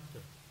unique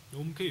chapter.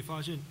 我们可以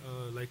发现，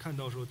来看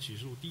到说启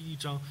示录第1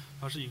章，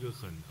它是一个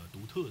很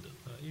独特的。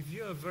If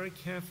you are very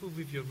careful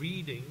with your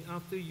reading,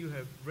 after you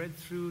have read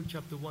through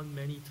chapter 1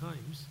 many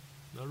times,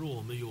 那如果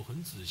我们有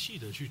很仔细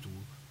的去读，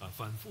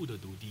反复的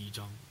读第1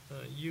章，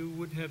 you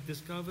would have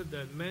discovered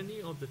that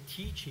many of the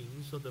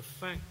teachings or the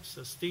facts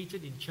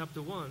stated in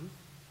chapter 1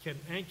 can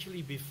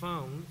actually be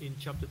found in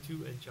chapter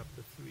 2 and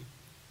chapter 3.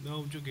 那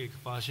我们就可以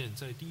发现，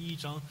在第1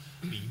章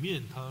里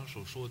面他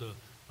所说的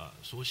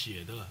所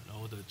写的，然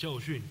后的教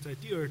训，在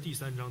第2、第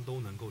3章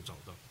都能够找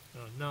到。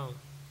Now,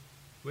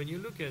 when you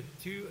look at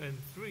 2 and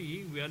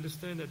 3, we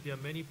understand that there are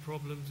many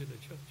problems in the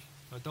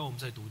church. 当我们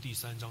在读第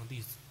2章、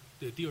第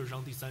2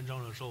章、第3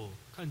章的时候，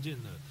看见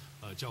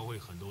了教会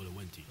很多的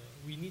问题。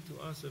We need to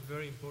ask a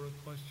very important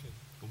question.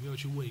 我们要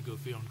去问一个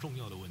非常重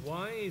要的问题。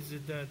 Why is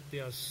it that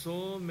there are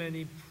so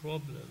many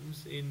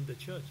problems in the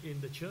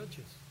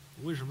churches?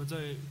 为什么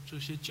在这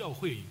些教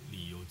会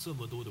里有这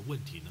么多的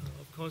问题呢？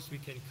 Of course, we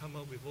can come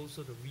up with all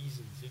sorts of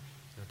reasons. Yeah?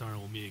 那当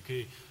然，我们也可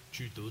以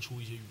去得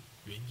出一些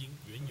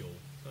原由。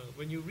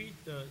When you read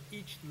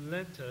each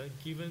letter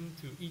given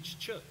to each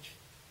church,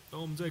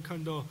 当我们在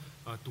看到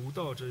读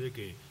到这些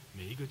给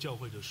每一个教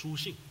会的书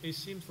信， it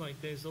seems like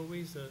there's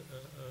always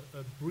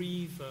a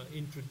brief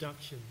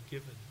introduction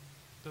given.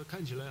 它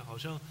看起来好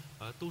像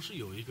都是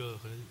有一个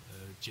很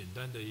简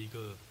单的一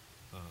个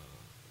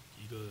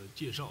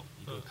介绍，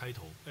一个开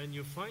头。And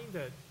you find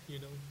that, you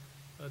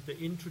know, the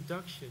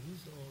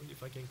introductions, or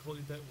if I can call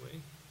it that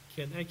way,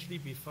 can actually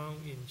be found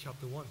in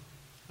chapter 1.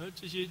 而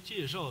这些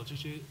介绍、这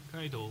些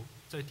开头，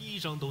在第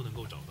1章都能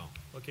够找到。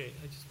 Okay,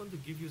 I just want to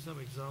give you some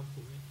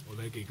example. 我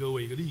来给各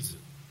位一个例子。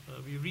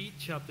We read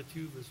chapter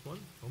 2, verse 1.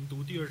 我们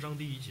读第2章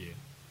第1节。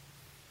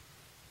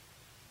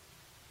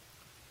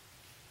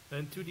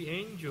And to the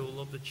angel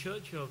of the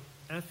church of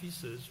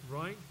Ephesus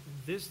write,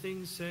 this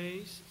thing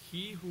says,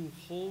 he who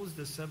holds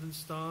the 7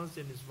 stars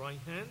in his right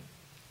hand,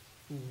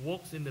 who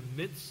walks in the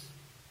midst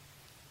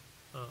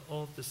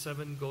of the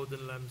 7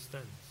 golden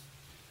lampstands.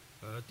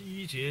 第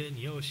1节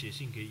你要写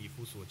信给以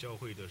弗所教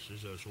会的使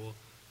者说，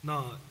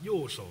那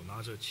右手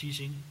拿着7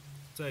星，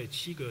在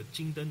7个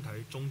金灯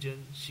台中间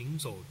行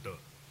走的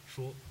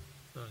说。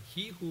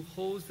He who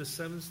holds the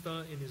 7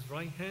 star in his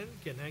right hand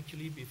can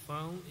actually be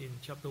found in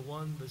chapter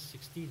 1, verse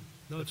 16.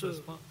 那 The 这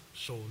first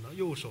part.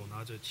 右手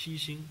拿着7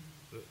星，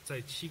在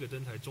7个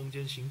灯台中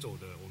间行走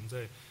的，我们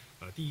在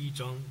第1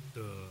章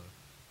的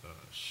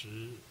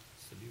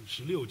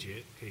16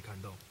节可以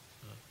看到。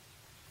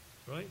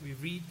Right? We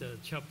read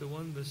chapter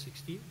 1, verse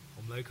 16.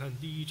 我们来看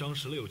第1章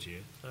16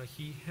节，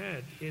 He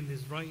had in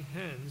his right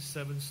hand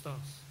 7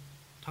 stars.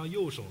 他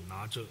右手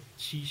拿着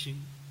7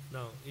星。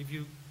 Now, if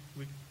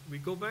we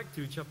go back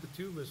to chapter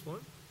 2, verse 1.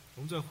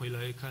 我们再回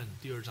来看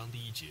第2章第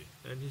1节，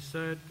 And he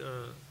said,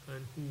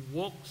 and who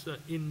walks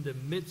in the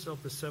midst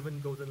of the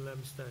 7 golden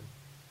lampstands.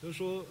 就是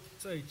说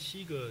在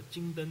7个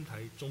金灯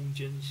台中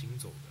间行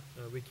走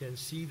的。 We can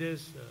see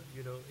this,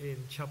 you know,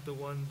 in chapter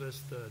 1, verse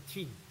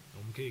 13.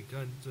 我们可以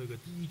看这个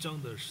第1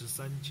章的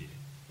13节，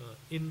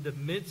 In the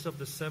midst of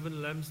the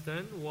 7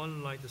 lampstands,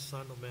 one like the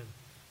Son of Man.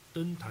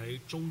 灯台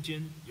中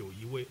间有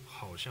一位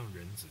好像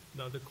人子。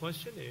 Now the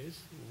question is,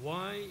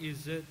 why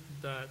is it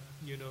that,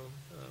 you know,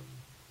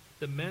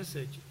 the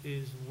message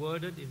is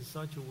worded in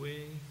such a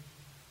way,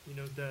 you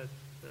know, that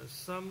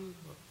some,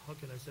 how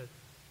can I say,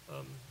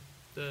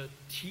 the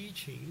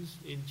teachings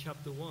in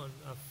chapter 1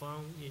 are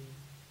found in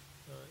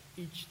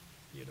each,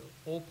 you know,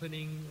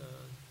 opening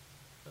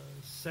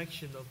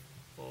section of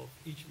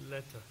each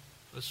letter.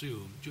 所以我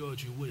们就要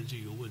去问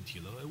这个问题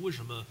了：为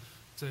什么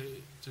在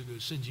这个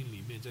圣经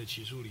里面，在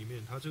启示录里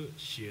面，他这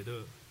写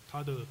的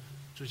他的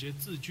这些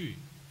字句，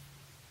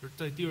而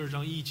在第2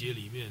章1节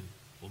里面，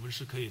我们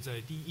是可以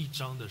在第1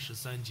章的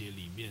13节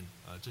里面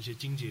这些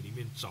经节里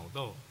面找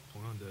到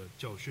同样的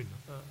教训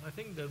呢？ I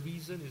think the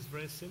reason is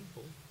very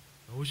simple.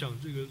 我想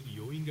这个理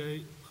由应该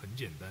很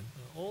简单。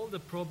 All the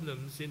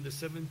problems in the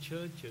 7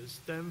 churches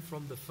stem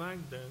from the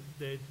fact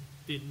that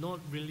did not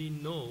really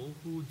know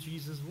who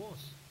Jesus was.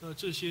 那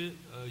这些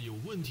有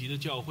问题的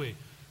教会，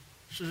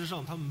事实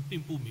上他们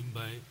并不明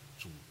白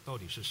主到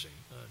底是谁。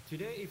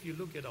Today, if you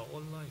look at our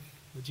own life,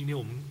 那今天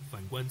我们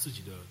反观自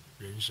己的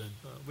人生，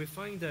 we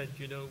find that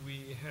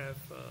we have,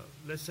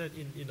 let's say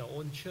in our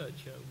own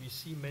church, we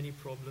see many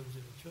problems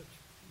in the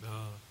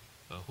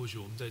church. 或许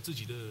我们在自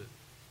己的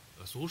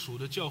所属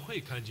的教会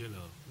看见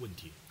了问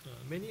题。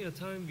Many a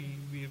time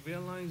we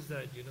realize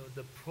that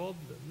the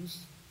problems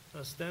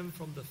stem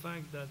from the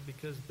fact that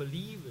because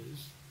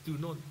believers do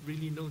not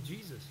really know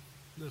Jesus.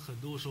 那很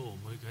多时候我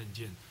们会看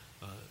见，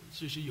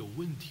这些有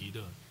问题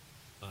的，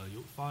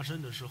有发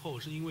生的时候，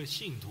是因为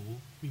信徒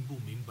并不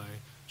明白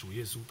主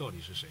耶稣到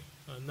底是谁。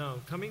Now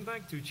coming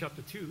back to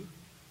chapter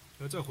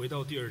 2, 再回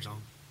到第2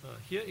章，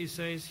 here it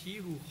says,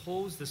 "He who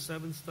holds the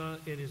seventh star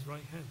in his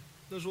right hand."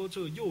 那说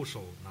这右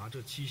手拿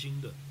着7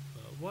星的，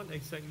 What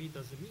exactly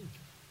does it mean?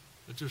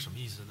 这是什么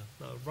意思呢？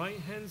 Right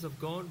hands of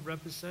God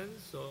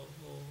represents or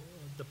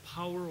the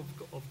power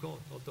of God,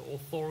 or the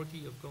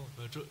authority of God.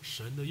 这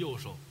神的右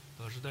手，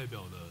它是代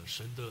表了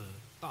神的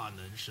大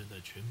能、神的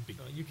权柄。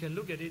You can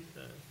look at it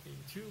in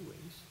two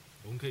ways.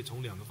 我们可以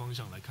从2个方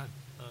向来看。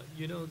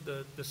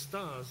The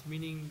stars,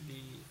 meaning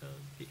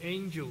the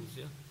angels,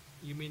 yeah.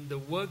 You mean the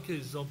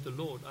workers of the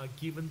Lord are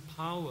given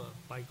power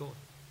by God.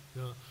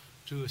 那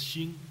这个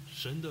星，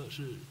神的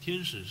是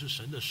天使，是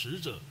神的使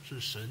者，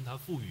是神他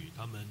赋予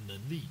他们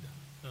能力的。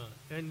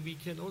And we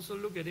can also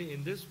look at it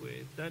in this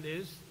way. That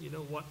is,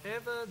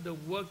 whatever the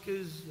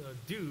workers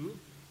do,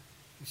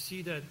 you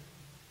see that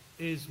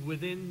is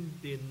within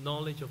the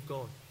knowledge of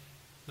God.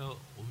 那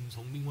我们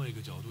从另外一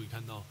个角度也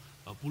看到，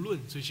不论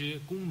这些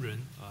工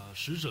人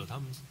使者他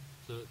们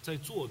在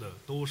做的，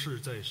都是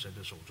在神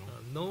的手中。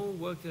No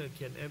worker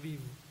can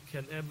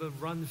ever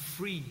run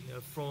free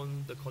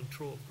from the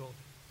control of God.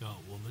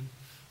 我们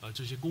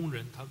这些工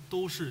人，他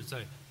都是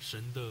在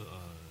神的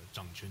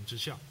掌权之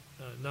下。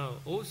Now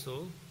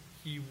also,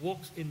 he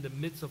walks in the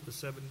midst of the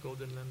 7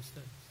 golden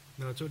lampstands.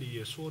 那这里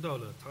也说到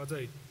了，他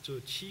在这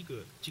7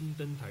个金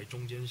灯台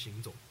中间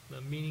行走。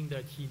Meaning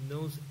that he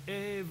knows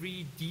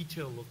every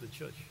detail of the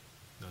church.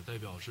 那代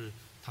表是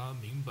他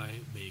明白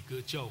每个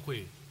教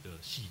会的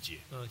细节。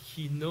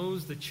He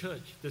knows the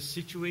church, the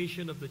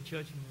situation of the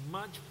church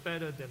much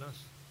better than us.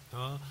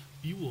 他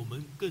比我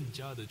们更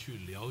加的去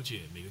了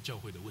解每个教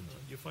会的问题。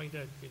You find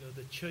that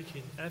the church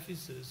in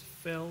Ephesus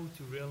failed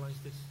to realize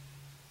this.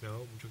 然后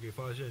我们就可以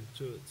发现，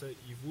这在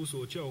以弗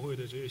所教会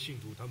的这些信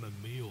徒，他们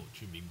没有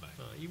去明白。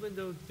Even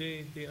though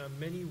there are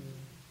many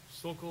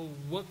so-called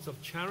works of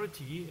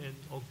charity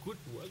or good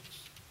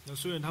works. 那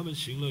虽然他们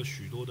行了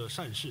许多的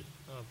善事，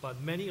 but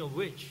many of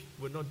which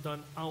were not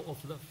done out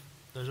of love.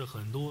 但是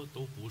很多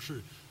都不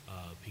是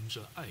凭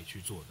着爱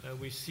去做的。And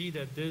we see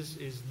that this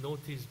is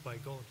noticed by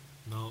God.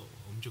 那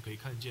我们就可以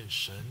看见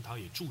神他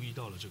也注意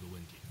到了这个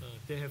问题。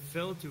They have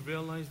failed to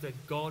realize that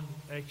God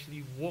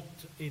actually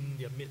walked in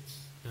their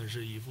midst. 但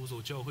是以弗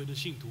所教会的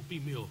信徒并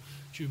没有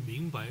去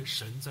明白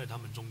神在他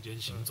们中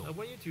间行走。I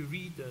want you to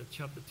read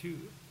chapter 2.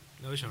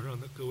 那我想让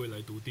各位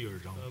来读第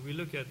2章。We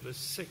look at verse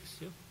 6.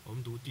 Yeah? 我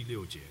们读第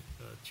6节。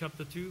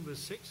Chapter 2,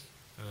 verse 6.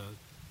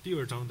 第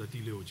2章的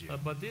第6节。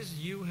But this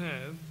you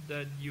have,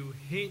 that you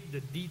hate the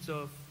deeds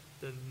of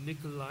the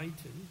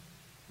Nicolaitans,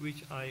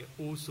 which I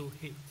also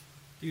hate.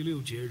 第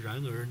6节，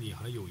然而你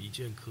还有一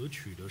件可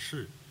取的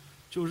事，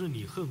就是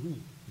你恨恶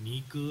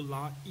尼哥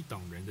拉一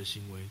党人的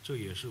行为，这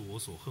也是我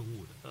所恨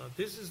恶的。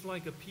This is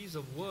like a piece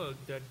of work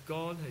that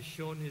God has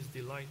shown His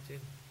delight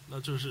in.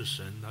 那这是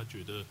神他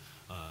觉得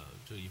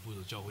这以弗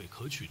所教会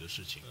可取的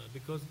事情。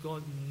Because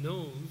God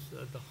knows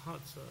the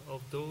hearts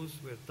of those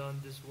who have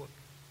done this work.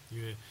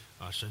 因为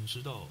神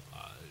知道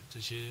这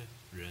些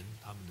人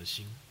他们的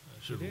心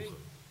是如 Today, 何。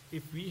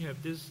 if we have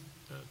this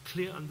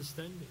clear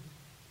understanding,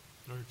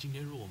 而今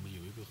天，若我们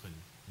有一个很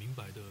明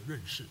白的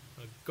认识，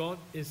 God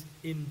is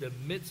in the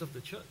midst of the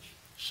church.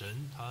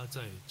 神他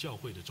在教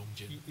会的中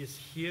间， He is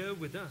here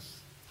with us.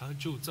 他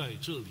就在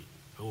这里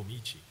和我们一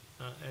起。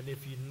And if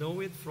you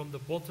know it from the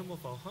bottom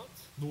of our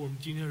hearts, 那我们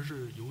今天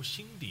是由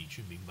心底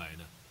去明白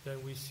的， then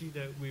we see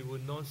that we will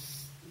not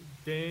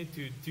dare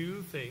to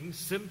do things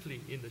simply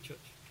in the church.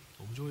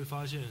 我们就会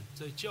发现，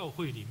在教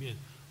会里面，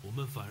我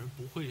们反而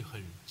不会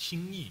很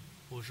轻易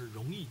或是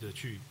容易的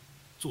去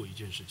做一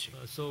件事情。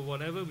So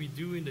whatever we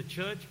do in the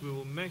church, we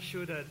will make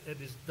sure that it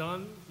is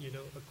done,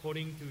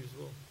 according to His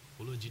will.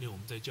 无论今天我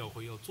们在教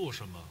会要做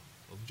什么，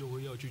我们就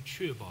会要去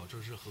确保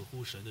这是合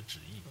乎神的旨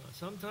意。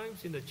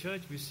Sometimes in the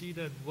church, we see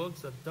that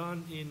works are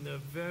done in a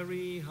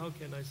very, how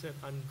can I say,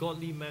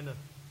 ungodly manner.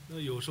 那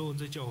有时候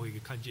在教会可以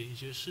看见一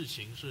些事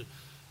情是，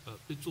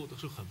被做的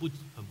是很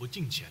不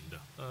敬虔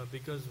的。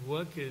Because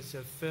workers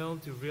have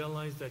failed to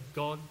realize that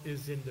God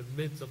is in the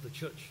midst of the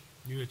church.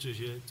 因为这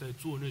些在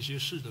做那些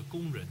事的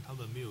工人，他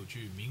们没有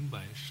去明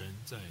白神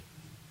在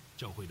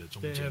教会的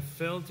中 They 间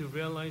have，failed to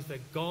realize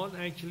that God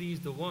actually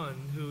is the one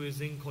who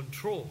is in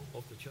control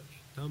of the church.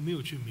 他们没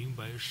有去明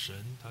白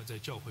神他在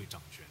教会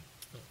掌权。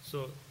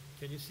So,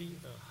 can you see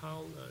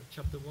how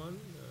chapter 1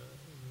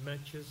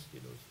 matches,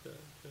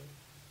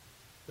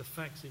 the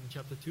facts in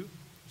chapter 2?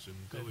 所以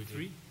各 and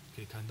位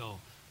可以看到，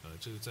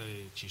这个在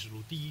启示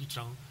录第1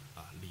章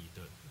里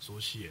的所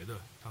写的，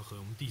它和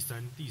我们第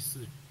3、第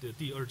4的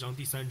第2章、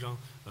第3章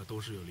都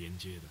是有连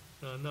接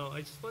的。Now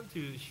I just want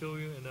to show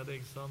you another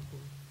example.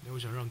 那我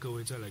想让各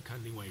位再来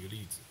看另外一个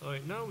例子。All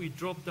right, now we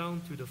drop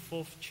down to the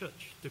 4th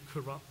church, the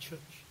corrupt church.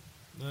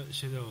 那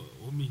现在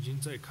我们已经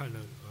在看了，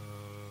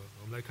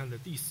我们来看的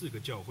第4个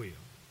教会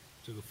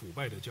这个腐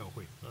败的教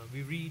会。We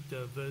read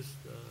verse,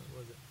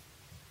 what is it?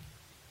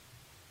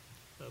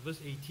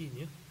 Verse 18,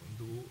 yeah? 我们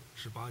读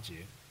18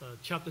节，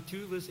 Chapter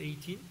 2, verse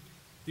 18.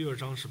 第2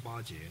章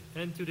18节。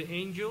And to the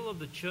angel of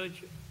the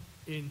church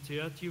in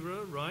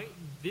Thyatira write,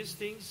 This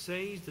thing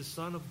says the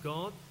Son of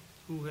God,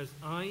 who has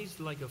eyes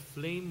like a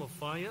flame of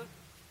fire,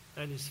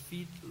 and his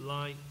feet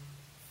like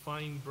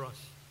fine brass.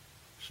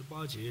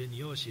 18节，你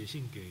要写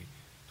信给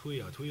推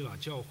雅推喇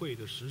教会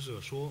的使者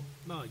说，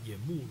那眼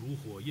目如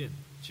火焰，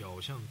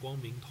脚像光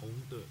明铜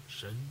的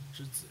神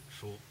之子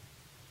说。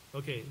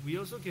Okay, we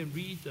also can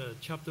read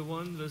chapter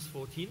 1, verse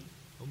 14.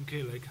 我们可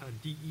以来看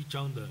第1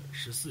章的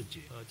14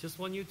节。Just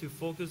want you to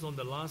focus on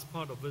the last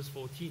part of verse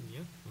 14,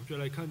 yeah? 我们就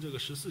来看这个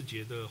14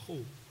节的后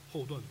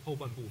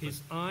半部分。 His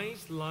eyes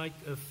like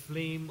a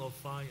flame of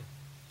fire.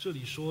 这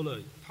里说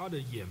了，他的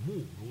眼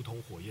目如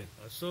同火焰。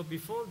So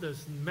before the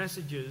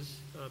messages,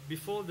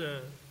 before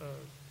the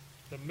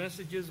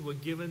messages were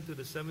given to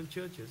the 7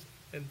 churches,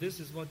 and this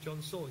is what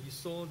John saw. He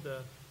saw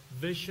the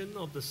vision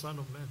of the Son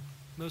of Man.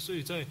 那所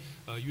以在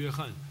约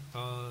翰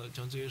他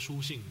将这些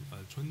书信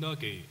传达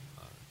给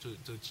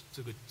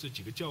这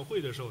几个教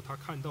会的时候，他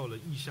看到了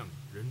异象，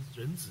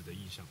人子的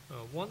异象。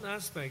One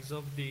aspect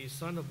of the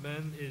Son of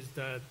Man is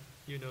that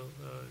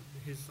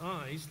his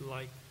eyes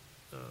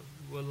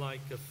were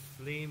like a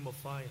flame of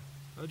fire.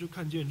 然后就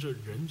看见这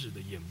人子的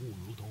眼目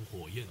如同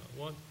火焰。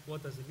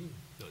What does it mean?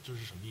 这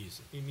是什么意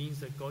思？ It means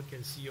that God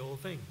can see all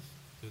things.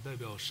 就代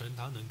表神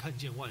他能看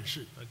见万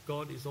事。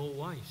God is all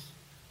wise.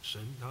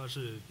 神他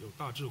是有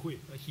大智慧。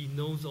He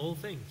knows all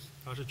things.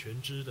 他是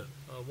全知的。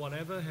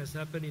Whatever has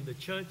happened in the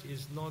church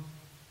is not,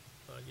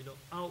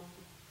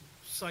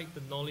 outside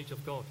the knowledge of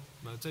God.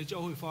 那在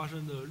教会发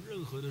生的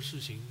任何的事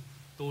情，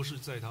都是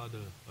在他的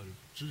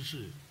知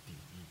识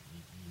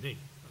以内。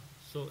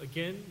So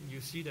again, you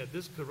see that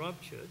this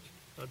corrupt church,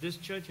 this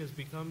church has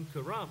become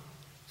corrupt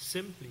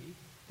simply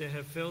they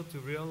have failed to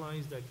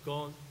realize that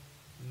God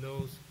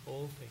knows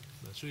all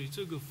things. 所以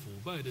这个腐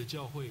败的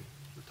教会，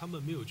他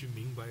们没有去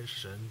明白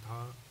神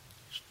他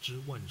知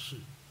万事。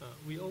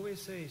We always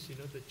say,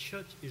 the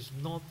church is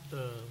not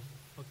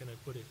how can I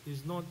put it?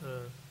 Is not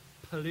a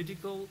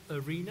political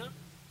arena.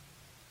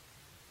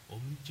 我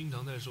们经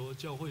常在说，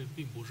教会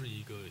并不是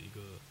一个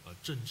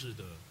政治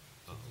的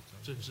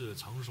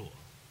场所。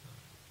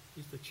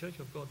It's the church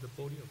of God, the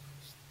body of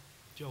Christ.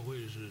 教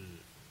会是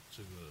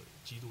这个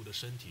基督的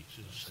身体，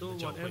是神 So 的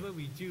教会。 whatever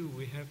we do,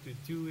 we have to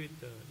do it,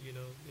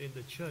 in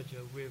the church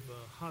with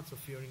hearts of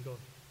fearing God.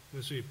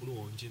 那所以不论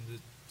我们今天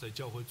在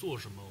教会做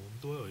什么，我们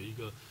都要有一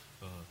个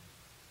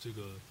这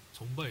个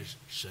崇拜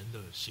神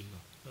的心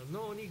啊。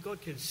Not only God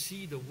can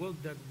see the work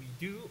that we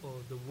do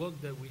or the work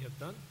that we have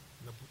done.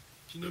 那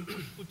今天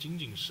不仅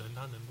仅神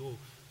他能够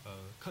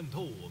看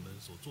透我们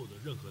所做的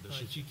任何的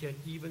事情， He can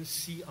even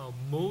see our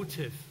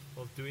motive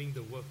of doing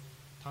the work.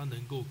 他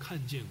能够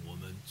看见我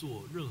们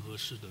做任何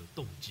事的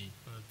动机。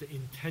The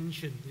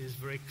intention is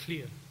very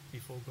clear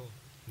before God.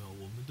 那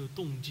我们的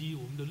动机、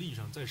我们的立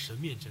场，在神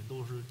面前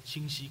都是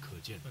清晰可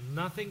见。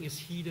Nothing is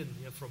hidden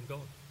from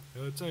God.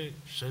 在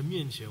神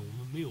面前，我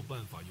们没有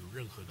办法有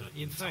任何的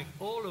In 隐藏。 fact,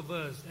 all of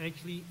us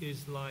actually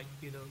is like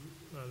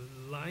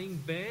lying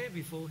bare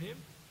before Him.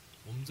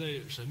 我们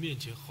在神面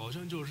前，好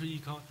像就是一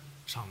张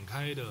敞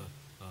开的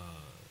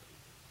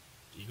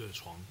一个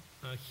床。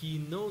He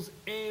knows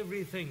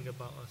everything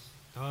about us.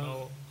 他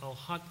Our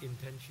heart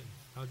intention.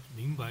 他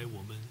明白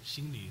我们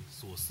心里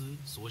所思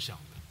所想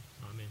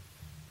的。 Amen.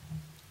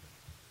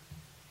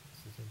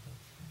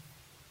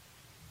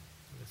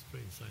 Let's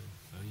pray in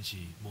silence. 一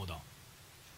起默祷。